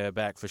seeing her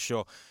back for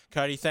sure.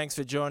 Cody, thanks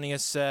for joining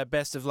us.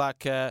 Best of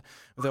luck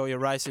with all your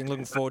racing.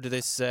 Looking forward to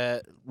this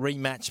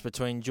rematch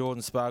between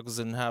Jordan Sparkles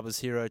and Harbour's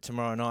Hero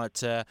tomorrow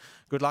night.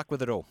 Good luck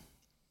with it all.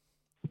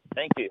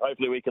 Thank you.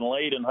 Hopefully we can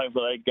lead, and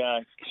hopefully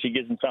she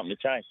gives them something to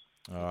chase.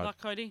 All Good right. luck,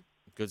 Cody.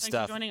 Good Thanks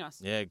stuff. for joining us.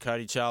 Yeah,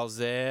 Cody Charles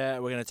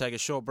there. We're going to take a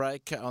short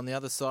break. On the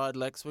other side,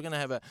 Lex, we're going to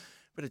have a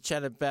bit of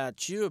chat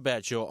about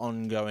your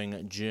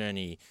ongoing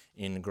journey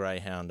in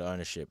greyhound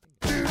ownership.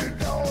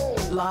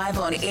 Live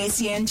on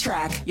SEN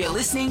Track, you're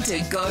listening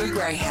to Go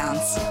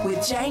Greyhounds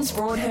with James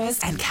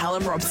Broadhurst and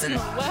Callum Robson.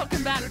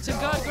 Welcome back to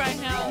Go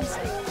Greyhounds.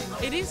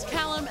 It is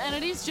Callum and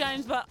it is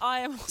James, but I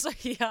am also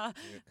here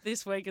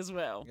this week as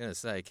well. I'm going to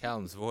say,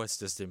 Callum's voice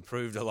just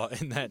improved a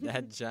lot in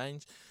that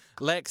change.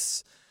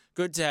 Lex,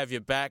 good to have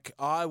you back.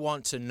 I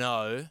want to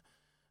know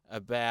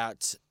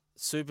about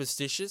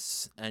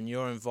Superstitious and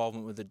your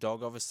involvement with the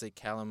dog. Obviously,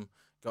 Callum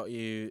got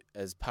you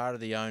as part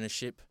of the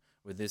ownership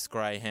with this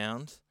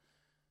greyhound.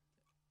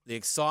 The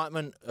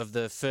excitement of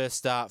the first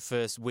start,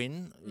 first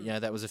win,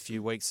 that was a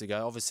few weeks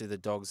ago. Obviously, the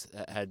dog's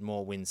had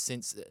more wins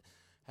since.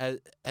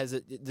 Has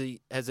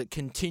it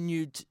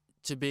continued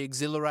to be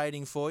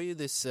exhilarating for you,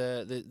 this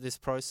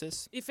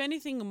process? If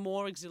anything,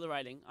 more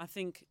exhilarating. I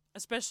think,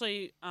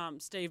 especially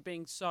Steve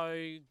being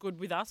so good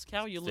with us,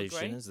 Cal, you'll Steve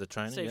agree. Shinners, the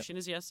trainer. Steve Yep.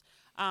 Shinners, yes.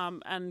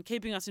 And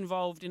keeping us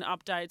involved in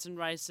updates and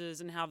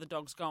races and how the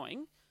dog's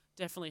going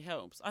definitely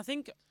helps. I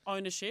think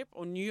ownership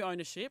or new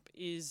ownership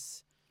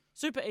is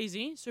super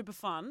easy, super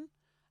fun,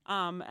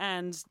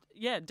 and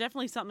yeah,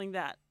 definitely something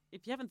that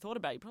if you haven't thought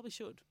about, you probably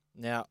should.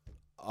 Now,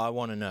 I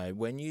want to know,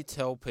 when you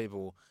tell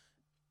people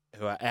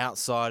who are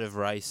outside of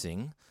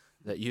racing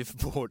that you've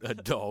bought a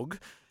dog,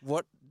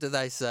 what do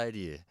they say to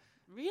you?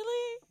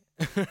 Really?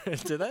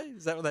 Do they?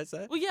 Is that what they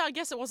say? Well, yeah, I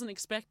guess it wasn't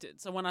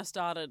expected. So when I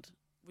started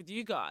with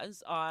you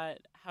guys, I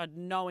had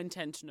no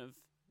intention of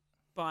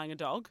buying a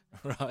dog,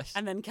 Right.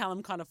 and then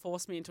Callum kind of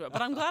forced me into it.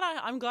 But I'm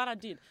glad I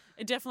did.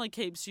 It definitely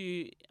keeps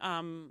you,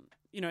 in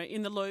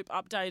the loop,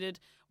 updated.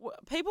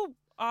 People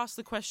ask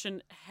the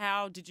question,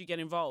 how did you get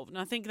involved? And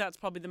I think that's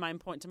probably the main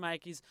point to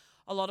make is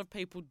a lot of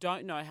people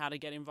don't know how to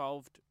get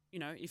involved,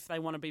 if they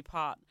want to be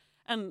part.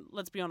 And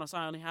let's be honest,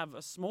 I only have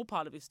a small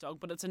part of this dog,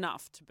 but it's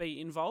enough to be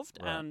involved.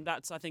 Right. And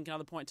that's, I think,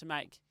 another point to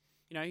make.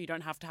 You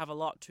don't have to have a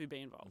lot to be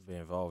involved. Be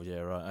involved, yeah,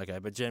 right. Okay,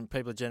 but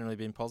people have generally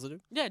been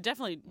positive? Yeah,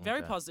 definitely.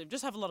 Very Okay. positive.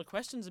 Just have a lot of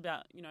questions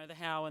about, the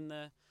how and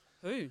the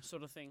who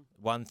sort of thing.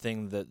 One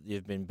thing that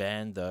you've been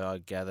banned, though, I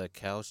gather,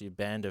 Cal, you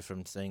banned her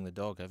from seeing the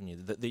dog, haven't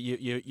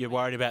you? You're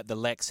worried about the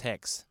Lex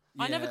Hex.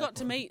 I never Yeah. got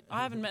to meet.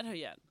 I haven't met her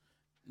yet.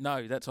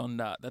 No, that's on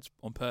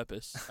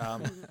purpose.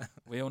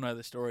 We all know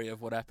the story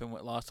of what happened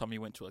last time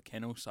you went to a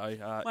kennel. So My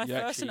you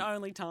first actually, and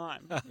only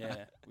time.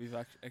 yeah, we've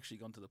actually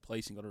gone to the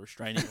police and got a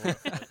restraining order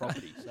for the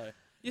property. So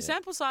Your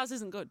sample size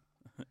isn't good.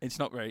 it's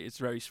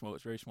very small.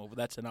 It's very small, but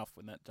that's enough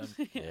when that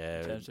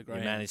Yeah, terms of you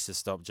greyhounds. managed to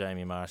stop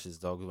Jamie Marsh's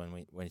dog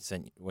when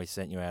we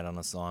sent you out on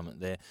assignment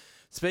there.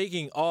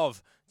 Speaking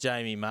of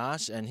Jamie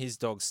Marsh and his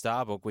dog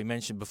Starbuck, we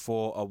mentioned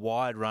before a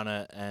wide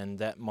runner, and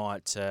that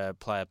might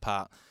play a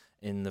part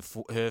in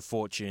her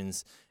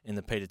fortunes in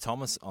the Peter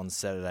Thomas on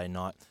Saturday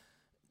night.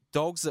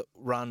 Dogs that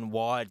run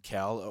wide,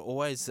 Cal, are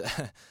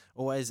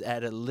always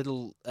add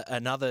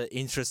another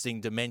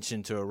interesting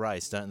dimension to a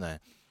race, don't they?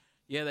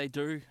 Yeah, they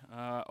do.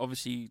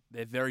 Obviously,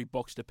 they're very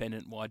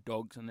box-dependent wide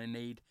dogs, and they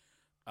need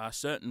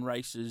certain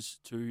races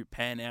to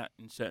pan out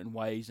in certain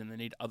ways, and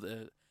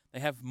they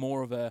have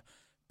more of a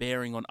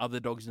bearing on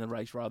other dogs in the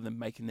race rather than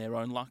making their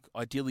own luck.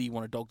 Ideally, you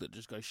want a dog that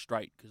just goes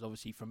straight, because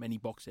obviously from any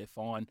box they're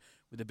fine.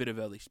 With a bit of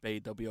early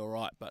speed, they'll be all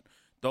right. But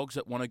dogs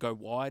that want to go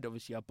wide,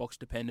 obviously, are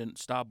box-dependent.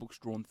 Starbuck's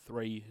drawn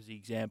 3 as the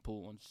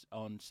example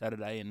on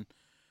Saturday, and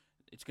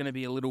it's going to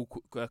be a little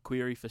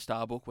query for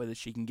Starbuck whether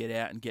she can get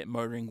out and get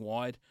motoring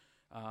wide.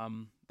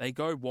 They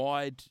go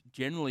wide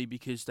generally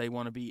because they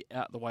want to be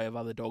out the way of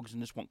other dogs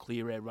and just want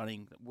clear air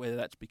running, whether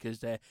that's because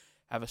they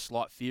have a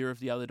slight fear of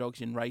the other dogs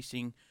in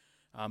racing.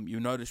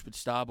 You'll notice with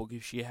Starbuck,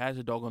 if she has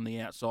a dog on the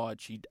outside,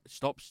 she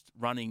stops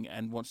running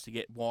and wants to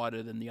get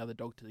wider than the other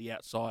dog to the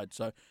outside.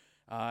 So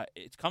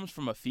it comes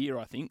from a fear,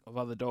 I think, of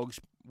other dogs,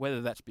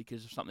 whether that's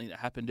because of something that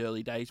happened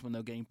early days when they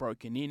were getting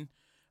broken in.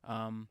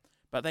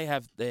 But they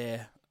have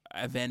their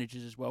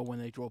advantages as well when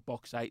they draw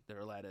box 8.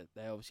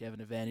 They obviously have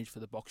an advantage for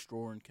the box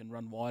draw and can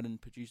run wide and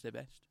produce their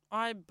best.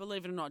 I,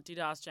 believe it or not, did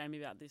ask Jamie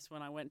about this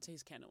when I went to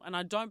his kennel. And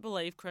I don't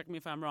believe, correct me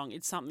if I'm wrong,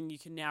 it's something you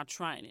can now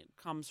train. It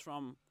comes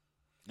from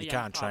a You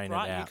young can't pup, train it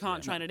right? out, You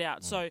can't yeah. train it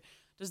out. So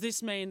does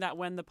this mean that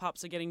when the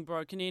pups are getting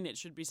broken in, it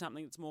should be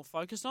something that's more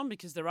focused on?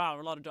 Because there are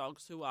a lot of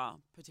dogs who are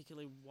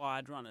particularly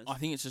wide runners. I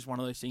think it's just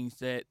one of those things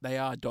that they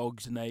are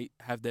dogs and they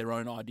have their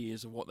own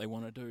ideas of what they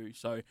want to do.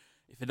 So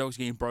if a dog's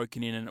getting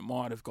broken in and it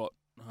might have got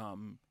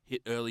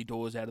hit early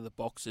doors out of the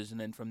boxes,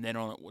 and then from then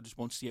on it just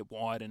wants to get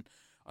wide, and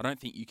I don't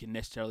think you can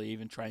necessarily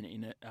even train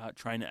it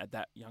at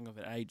that young of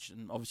an age.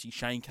 And obviously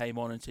Shane came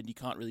on and said you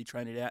can't really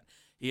train it out.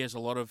 He has a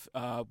lot of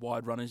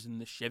wide runners in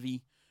the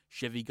Chevy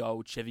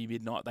Gold, Chevy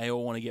Midnight. They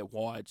all want to get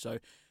wide. So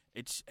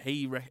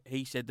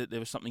he said that there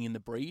was something in the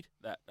breed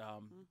that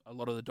a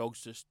lot of the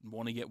dogs just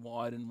want to get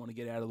wide and want to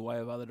get out of the way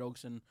of other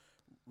dogs and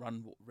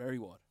run very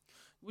wide.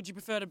 Would you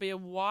prefer to be a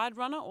wide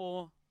runner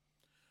or?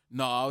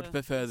 No, I would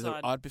prefer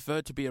inside? I'd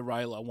prefer to be a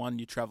railer. One,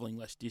 you're travelling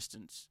less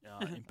distance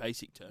in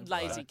basic terms.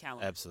 Lazy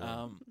Callum.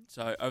 Absolutely.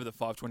 So over the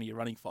 520, you're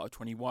running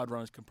 520. Wide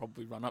runners can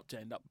probably run up to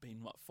end up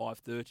being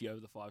 530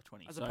 over the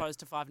 520. As opposed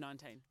to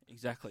 519.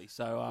 Exactly.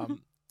 So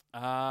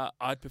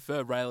I'd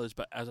prefer railers,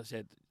 but as I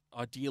said,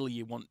 ideally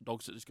you want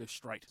dogs that just go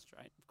straight.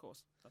 Straight, of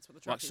course. That's what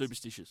the track Like is.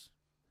 Superstitious.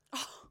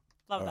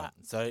 Love All that. right.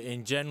 So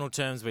in general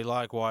terms, we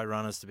like wide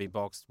runners to be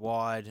boxed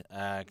wide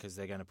because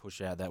they're going to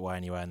push out that way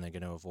anyway, and they're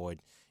going to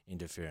avoid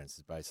interference.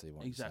 Is basically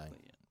what you're saying.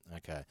 Exactly. Yeah.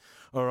 Okay.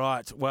 All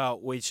right. Well,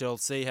 we shall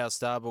see how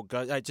Starbuck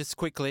goes. Hey, just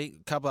quickly,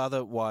 a couple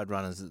other wide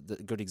runners,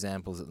 good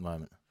examples at the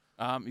moment.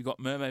 You've got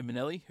Mermaid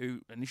Manelli,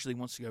 who initially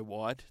wants to go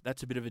wide.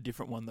 That's a bit of a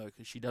different one, though,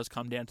 because she does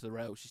come down to the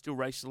rail. She still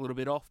races a little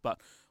bit off, but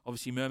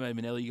obviously Mermaid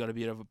Manelli, you got a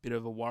bit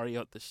of a worry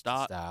at the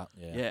start.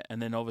 Yeah.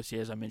 And then obviously,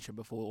 as I mentioned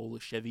before, all the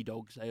Chevy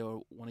dogs, they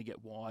all want to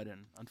get wide,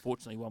 and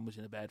unfortunately one was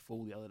in a bad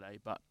fall the other day.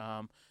 But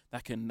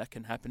that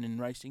can happen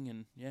in racing,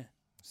 and yeah.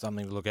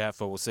 Something to look out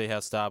for. We'll see how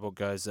Starbuck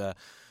goes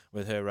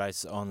with her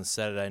race on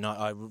Saturday night.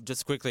 I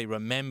just quickly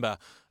remember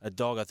a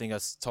dog, I think I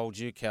told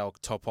you, Cal,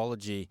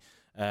 Topology,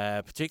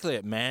 particularly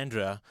at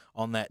Mandurah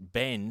on that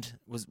bend,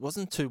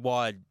 wasn't too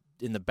wide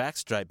in the back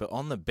straight, but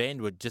on the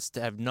bend would just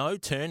have no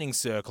turning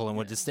circle and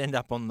would just end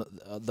up on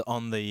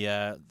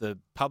the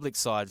public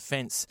side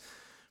fence,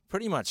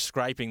 pretty much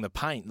scraping the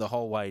paint the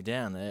whole way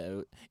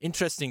down.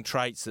 Interesting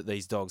traits that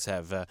these dogs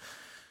have.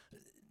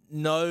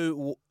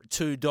 No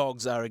two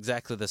dogs are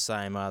exactly the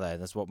same, are they?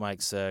 That's what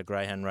makes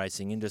greyhound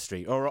racing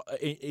industry or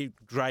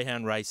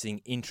greyhound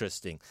racing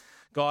interesting.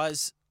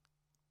 Guys,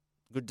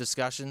 good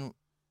discussion.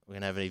 We're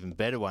going to have an even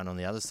better one on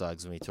the other side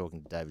because we're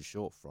talking to David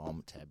Short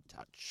from Tab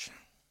Touch.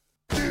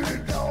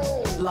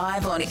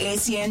 Live on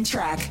SEN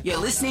Track, you're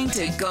listening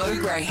to Go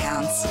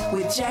Greyhounds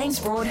with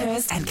James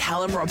Broadhurst and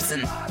Callum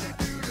Robson.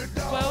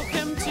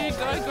 Welcome to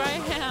Go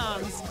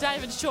Greyhounds.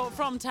 David Short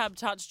from Tab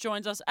Touch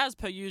joins us as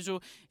per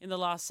usual in the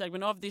last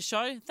segment of this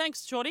show.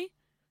 Thanks, Shorty.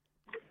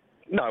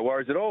 No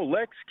worries at all.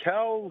 Lex,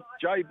 Cal,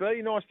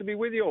 JB, nice to be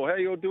with you all. How are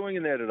you all doing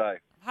in there today?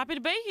 Happy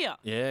to be here.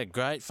 Yeah,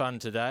 great fun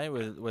today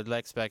with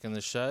Lex back in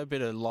the show.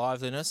 Bit of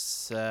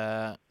liveliness.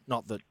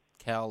 Not that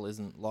Cal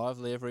isn't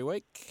lively every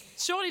week.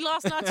 Shorty,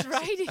 last night's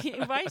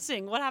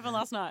racing. What happened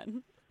last night?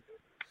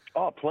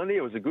 Oh, plenty.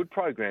 It was a good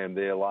program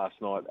there last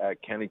night at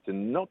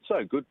Cannington. Not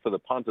so good for the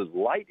punters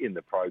late in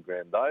the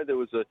program, though. There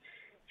was a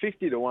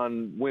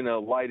 50-1 winner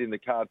late in the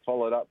card,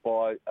 followed up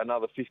by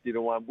another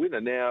 50-1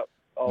 winner. Now,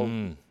 I'll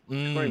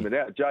scream it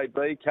out.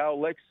 JB, Cal,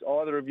 Lex,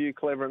 either of you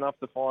clever enough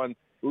to find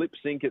Lip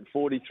Sync at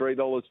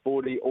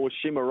 $43.40 or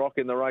Shimmer Rock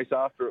in the race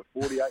after at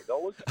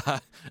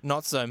 $48?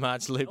 Not so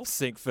much Lip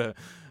Sync for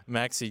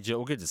Maxie.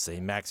 Good to see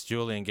Max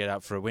Julian get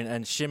up for a win.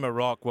 And Shimmer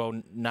Rock,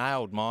 well,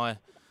 nailed my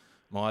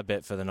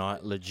bet for the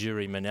night,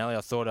 Leguri Manelli.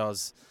 I thought I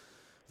was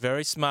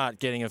very smart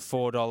getting a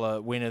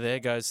 $4 winner there,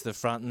 goes to the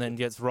front and then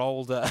gets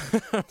rolled by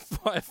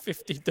a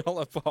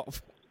 $50 pop.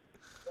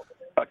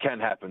 It can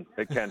happen.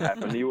 It can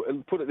happen.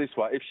 You put it this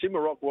way: if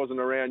Shimmer Rock wasn't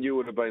around, you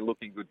would have been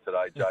looking good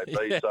today,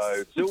 JB. Yes.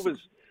 So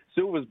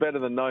silver's better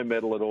than no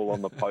medal at all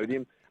on the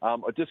podium. I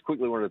just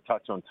quickly wanted to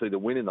touch on, too, the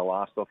win in the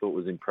last I thought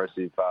was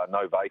impressive.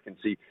 No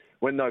Vacancy.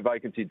 When No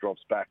Vacancy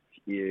drops back,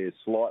 is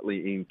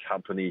slightly in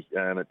company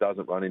and it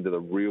doesn't run into the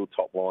real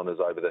top liners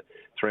over the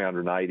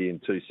 380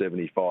 and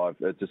 275.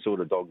 It's a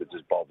sort of dog that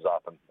just bobs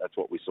up, and that's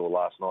what we saw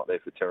last night there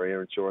for Terry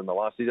Earnshaw in the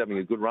last. He's having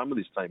a good run with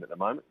his team at the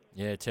moment.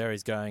 Yeah,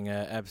 Terry's going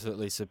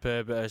absolutely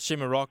superb.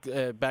 Shimmer Rock,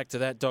 back to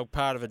that dog,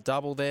 part of a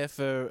double there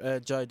for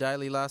Joe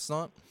Daly last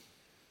night.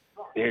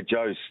 Yeah,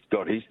 Joe's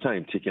got his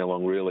team ticking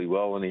along really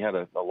well, and he had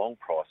a long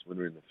price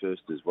winner in the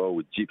first as well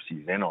with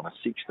Gypsy Zen on a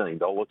 $16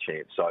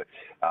 chance. So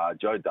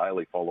Joe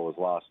Daly followers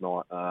last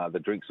night. The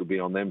drinks will be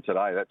on them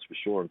today, that's for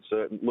sure and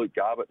certain. Luke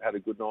Garbutt had a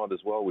good night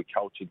as well with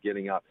Cultured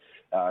getting up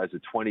as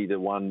a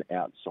 20-1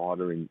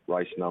 outsider in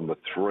race number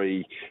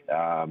 3.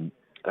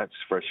 That's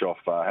fresh off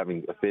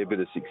having a fair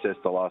bit of success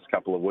the last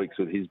couple of weeks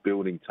with his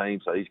building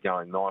team, so he's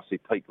going nicely.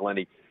 Pete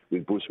Glennie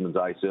with Bushman's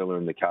Ace earlier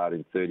in the card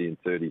in 30 and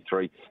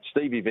 33.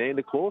 Stevie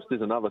Vanderkloost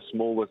is another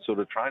smaller sort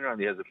of trainer,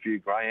 only has a few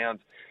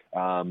greyhounds.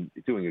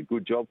 He's doing a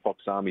good job.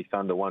 Fox Army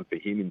Thunder won for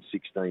him in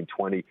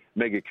 16.20.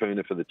 Mega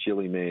Cooner for the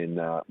Chile man,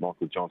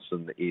 Michael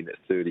Johnson in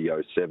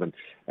 30.07.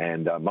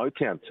 And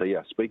Motown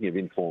Tia, speaking of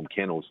informed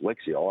kennels,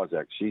 Lexi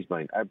Isaac, she's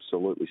been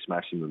absolutely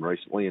smashing them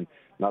recently, and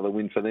another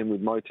win for them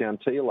with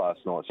Motown Tia last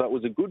night. So it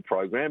was a good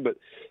program, but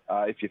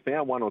if you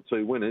found one or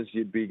two winners,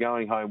 you'd be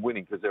going home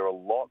winning because there are a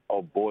lot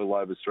of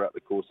boilovers throughout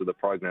the course of the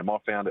program. I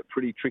found it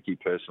pretty tricky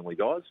personally,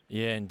 guys.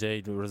 Yeah,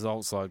 indeed.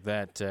 Results like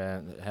that,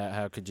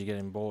 how could you get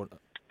on board?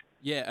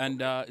 Yeah,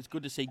 and it's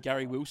good to see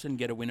Gary Wilson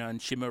get a winner in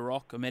Shimmer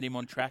Rock. I met him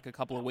on track a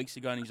couple of weeks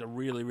ago, and he's a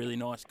really, really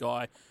nice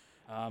guy.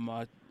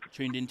 I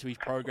tuned into his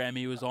program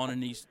he was on,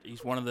 and he's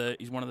one of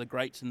the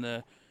greats in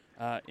the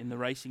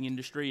racing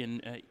industry,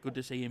 and good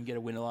to see him get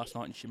a winner last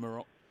night in Shimmer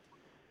Rock.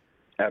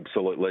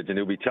 Absolute legend.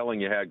 He'll be telling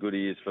you how good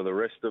he is for the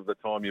rest of the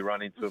time you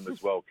run into him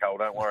as well, Carl.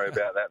 Don't worry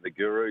about that. The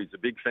guru, he's a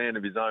big fan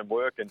of his own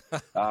work and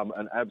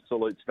an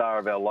absolute star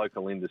of our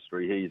local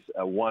industry. He's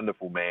a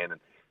wonderful man and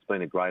has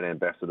been a great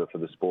ambassador for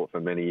the sport for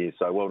many years.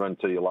 So well done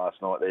to you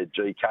last night there,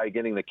 GK,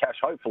 getting the cash.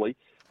 Hopefully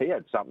he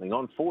had something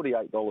on,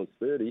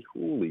 $48.30.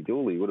 Holy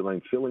dooly, would have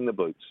been filling the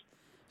boots.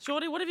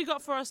 Shorty, what have you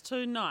got for us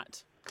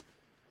tonight?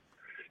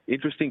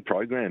 Interesting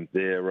program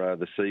there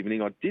this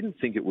evening. I didn't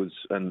think it was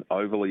an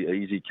overly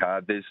easy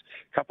card. There's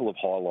a couple of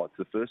highlights.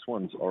 The first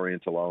one's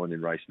Oriental Owen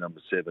in race number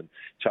 7,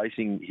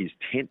 chasing his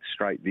 10th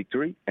straight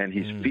victory and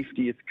his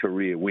 50th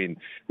career win.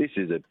 This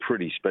is a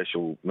pretty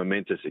special,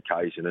 momentous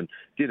occasion, and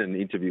did an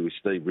interview with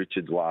Steve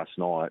Richards last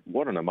night.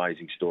 What an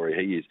amazing story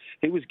he is.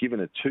 He was given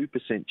a 2%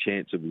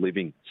 chance of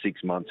living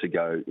 6 months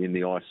ago in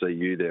the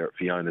ICU there at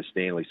Fiona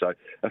Stanley. So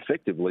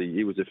effectively,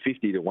 it was a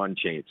 50-1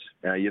 chance.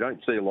 Now, you don't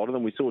see a lot of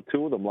them. We saw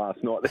 2 of them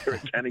last night there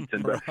at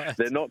Cannington, but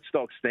they're not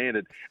stock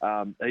standard.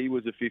 He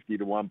was a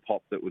 50-1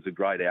 pop that was a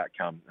great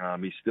outcome.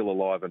 He's still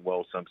alive and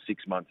well some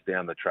 6 months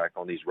down the track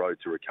on his road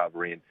to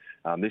recovery.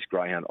 And this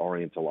greyhound,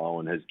 Oriental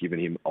Owen, has given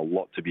him a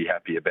lot to be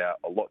happy about,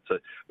 a lot to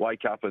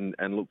wake up and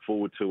look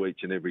forward to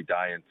each and every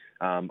day.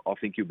 And I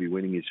think he'll be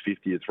winning his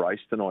 50th race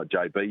tonight,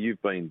 JB.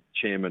 You've been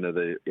chairman of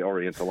the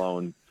Oriental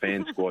Owen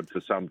fan squad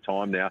for some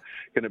time now.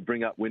 Can it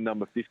bring up win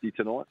number 50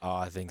 tonight? Oh,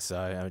 I think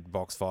so.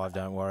 Box 5,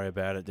 don't worry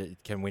about it. It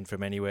can win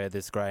from anywhere,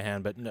 this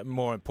greyhound. But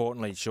more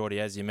importantly, Shorty,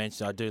 as you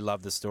mentioned, I do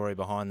love the story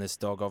behind this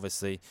dog.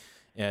 Obviously,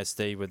 you know,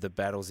 Steve, with the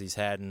battles he's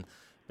had and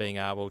being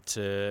able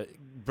to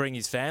bring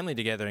his family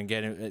together and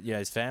get him, you know,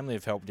 his family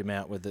have helped him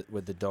out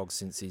with the dog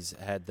since he's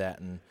had that.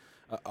 And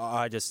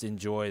I just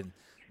enjoy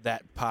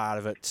that part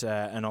of it.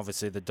 And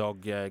obviously the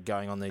dog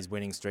going on these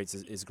winning streaks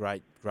is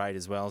great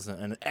as well,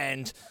 isn't it?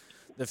 And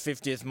the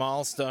 50th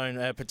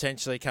milestone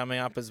potentially coming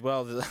up as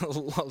well. There's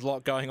a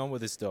lot going on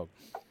with this dog.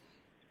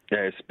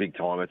 Yeah, it's big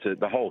time.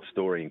 The whole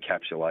story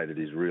encapsulated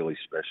is really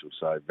special.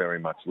 So very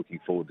much looking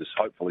forward to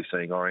hopefully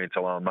seeing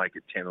Oriental Owen make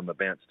it 10 on the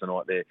bounce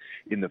tonight there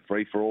in the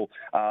free-for-all.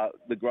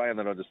 The greyhound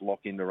that I just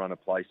lock in to run a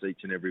place each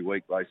and every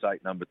week, race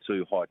 8, number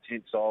 2, High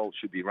Tensile,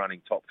 should be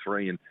running top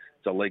 3 and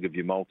it's a leg of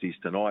your multis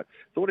tonight.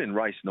 Thought in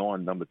race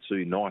 9, number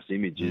 2, Nice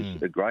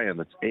Images, a greyhound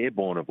that's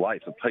airborne of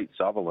late for Pete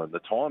Sutherland. The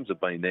times have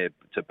been there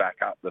to back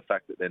up the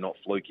fact that they're not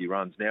fluky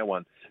runs. Now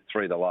won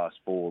 3 of the last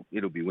 4.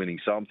 It'll be winning.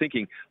 So I'm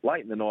thinking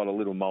late in the night, a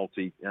little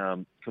multi.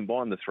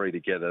 Combine the 3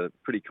 together.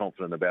 Pretty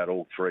confident about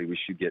all 3. We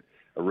should get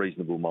a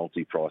reasonable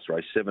multi-price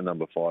race. 7,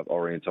 number 5,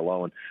 Oriental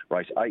Owen.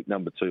 Race 8,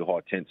 number 2, High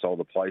Tensile,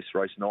 the place.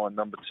 Race 9,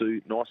 number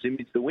 2, Nice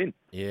Image, the win.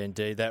 Yeah,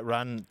 indeed. That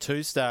run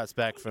 2 starts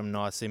back from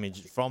Nice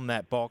Image. From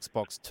that box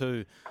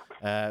 2,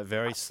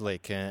 very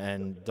slick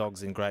and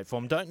dog's in great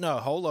form. Don't know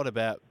a whole lot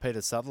about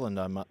Peter Sutherland,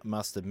 I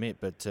must admit,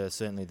 but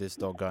certainly this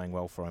dog going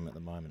well for him at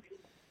the moment.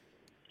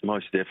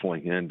 Most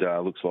definitely, and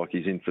looks like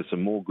he's in for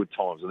some more good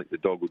times. I think the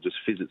dog will just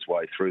fizz its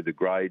way through the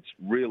grades.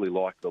 Really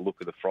like the look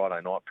of the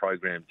Friday night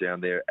program down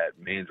there at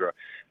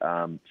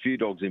Mandurah. Few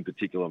dogs in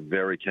particular I'm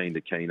very keen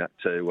to team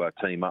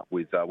up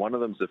with. One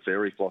of them's the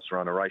Fairy Floss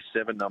runner, race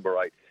 7,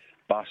 number 8.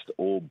 Bust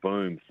or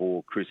Boom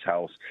for Chris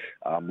House.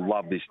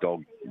 Love this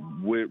dog.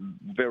 We're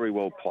very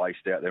well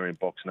placed out there in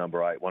box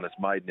number 8. Won its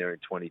maiden there in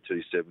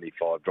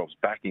 22.75. Drops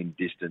back in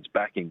distance,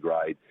 back in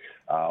grade.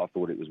 I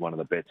thought it was one of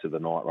the bets of the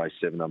night. Race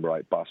 7, number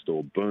 8, Bust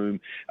or Boom.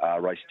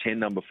 Race 10,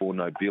 number 4,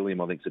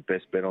 Nobilium. I think it's the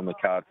best bet on the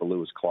card for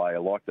Lewis Clay. I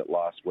liked it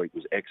last week.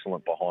 Was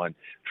excellent behind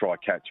Try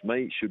Catch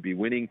Me. Should be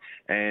winning.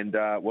 And,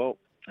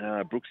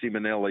 Brooksy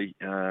Manelli,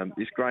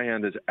 this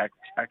greyhound has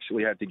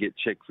actually had to get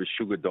checked for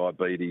sugar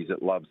diabetes.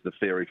 It loves the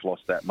Fairy Floss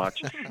that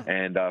much.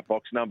 And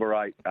box number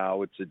 8, I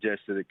would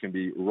suggest that it can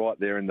be right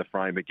there in the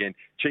frame again.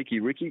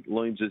 Cheeky Ricky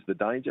looms as the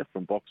danger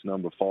from box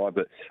number 5,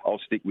 but I'll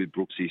stick with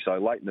Brooksy. So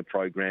late in the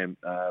program,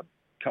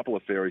 couple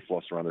of Fairy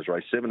Floss runners.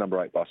 Race 7,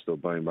 number 8, Bust or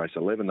Boom. Race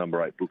 11,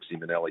 number 8, Brooksy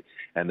Manelli.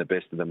 And the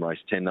best of them, race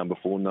 10, number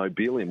 4,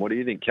 Nobilium. What do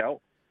you think,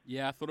 Cal?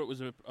 Yeah, I thought it was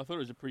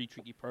a pretty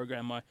tricky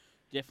program. I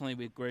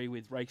definitely agree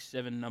with race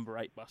 7, number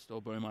 8, Bust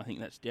or Boom. I think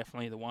that's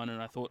definitely the one,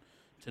 and I thought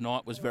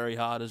tonight was very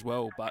hard as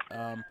well. But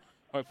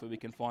hopefully we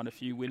can find a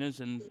few winners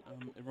and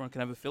everyone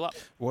can have a fill up.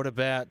 What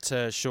about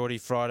Shorty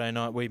Friday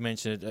night? We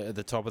mentioned it at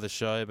the top of the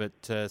show,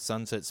 but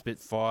Sunset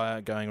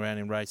Spitfire going around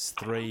in race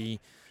 3.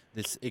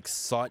 This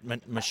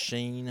excitement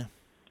machine.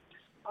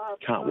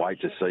 Can't wait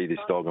to see this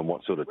dog and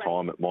what sort of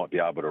time it might be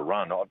able to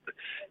run.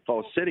 If I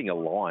was setting a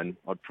line,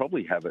 I'd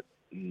probably have it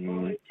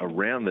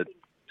around the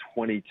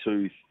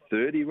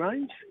 22:30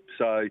 range.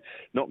 So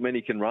not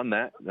many can run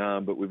that,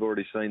 but we've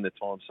already seen the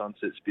time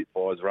Sunset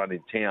Spitfires run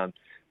in town.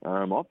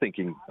 I'm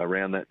thinking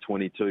around that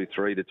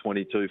 22:3 to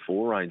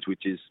 22:4 range,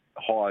 which is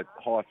high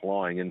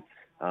flying. And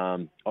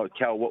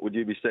Cal, what would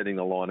you be setting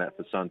the line at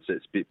for Sunset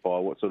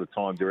Spitfire? What sort of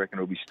time do you reckon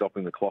will be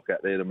stopping the clock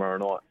out there tomorrow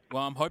night?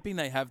 Well, I'm hoping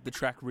they have the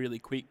track really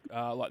quick,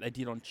 like they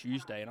did on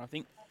Tuesday, and I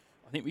think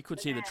we could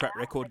see the track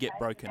record get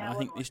broken. I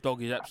think this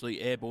dog is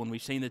absolutely airborne.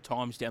 We've seen the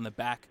times down the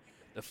back.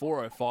 The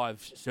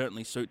 4:05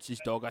 certainly suits this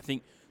dog. I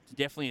think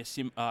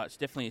it's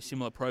definitely a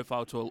similar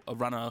profile to a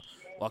runner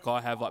like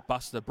I have, like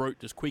Buster the Brute,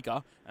 just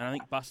quicker. And I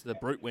think Buster the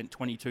Brute went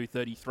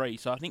 22.33.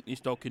 So I think this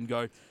dog can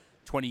go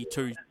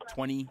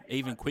 22.20,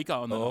 even quicker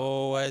on the night.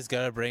 Always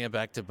got to bring it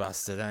back to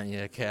Buster, don't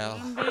you, Cal?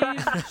 Show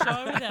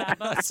that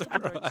Buster the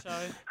Brute show.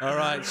 All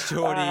right,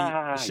 Shorty.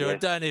 Yes.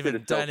 Don't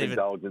even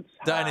Self-indulgence.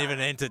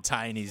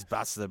 entertain his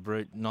Buster the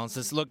Brute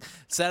nonsense. Look,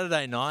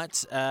 Saturday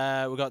night,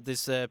 we got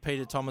this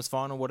Peter Thomas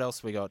final. What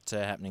else we got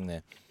happening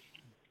there?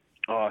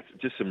 Oh,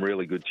 just some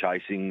really good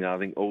chasing. I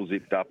think all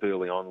zipped up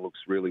early on. Looks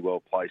really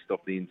well placed off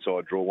the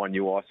inside draw. One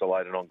you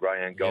isolated on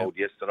Greyhound Gold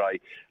yesterday.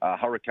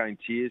 Hurricane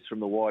Tears from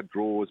the wide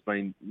draw has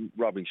been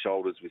rubbing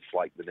shoulders with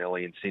Flake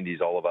Benelli and Cindy's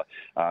Oliver.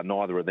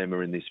 Neither of them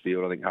are in this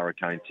field. I think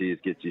Hurricane Tears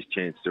gets his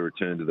chance to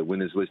return to the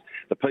winners list.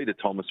 The Peter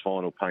Thomas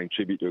final, paying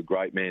tribute to a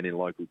great man in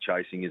local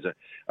chasing, is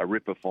a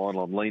ripper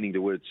final. I'm leaning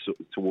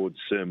towards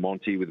Sir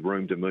Monty with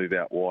room to move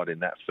out wide in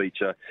that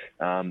feature.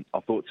 I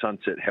thought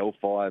Sunset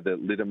Hellfire, the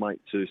litter mate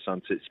to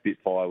Sunset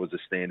Spitfire, was a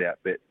standout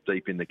bet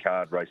deep in the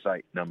card, race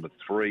 8, number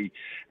 3.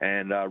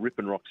 And Rip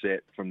and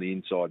Roxette from the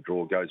inside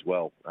draw goes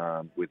well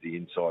with the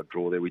inside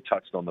draw there. We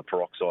touched on the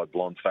peroxide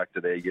blonde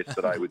factor there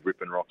yesterday with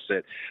Rip and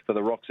Roxette. For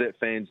the Roxette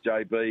fans,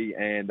 JB,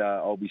 and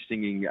I'll be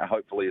singing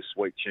hopefully a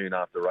sweet tune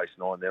after race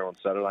 9 there on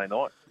Saturday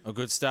night. Oh,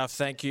 good stuff.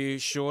 Thank you,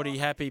 Shorty.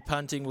 Happy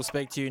punting. We'll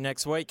speak to you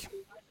next week.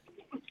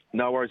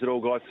 No worries at all,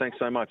 guys. Thanks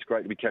so much.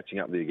 Great to be catching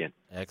up with you again.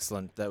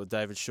 Excellent. That was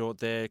David Short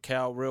there.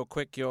 Cal, real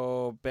quick,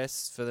 your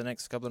best for the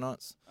next couple of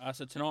nights?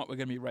 So tonight we're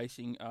going to be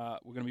racing.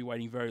 We're going to be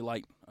waiting very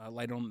late,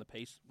 later on in the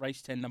piece.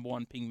 Race 10, number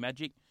 1, Ping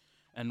Magic,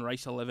 and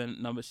race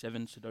 11, number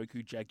 7,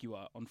 Sudoku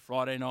Jaguar. On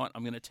Friday night,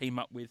 I'm going to team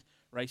up with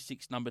race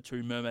 6, number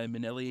 2, Mermaid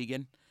Manelli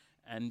again,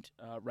 and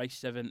race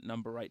 7,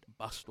 number 8,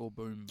 Bust or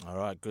Boom. All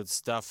right, good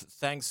stuff.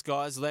 Thanks,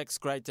 guys. Lex,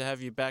 great to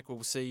have you back.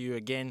 We'll see you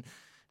again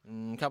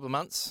in a couple of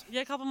months.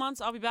 Yeah, a couple of months.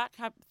 I'll be back.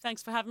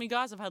 Thanks for having me,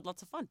 guys. I've had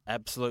lots of fun.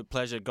 Absolute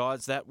pleasure,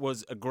 guys. That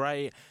was a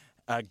Go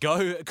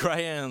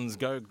Greyhounds,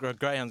 Go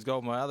Greyhounds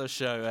Gold, my other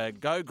show.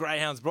 Go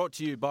Greyhounds, brought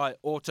to you by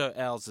Auto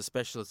Owls, the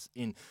specialists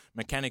in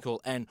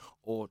mechanical and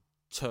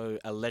auto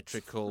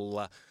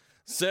electrical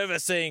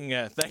servicing.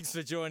 Thanks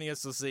for joining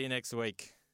us. We'll see you next week.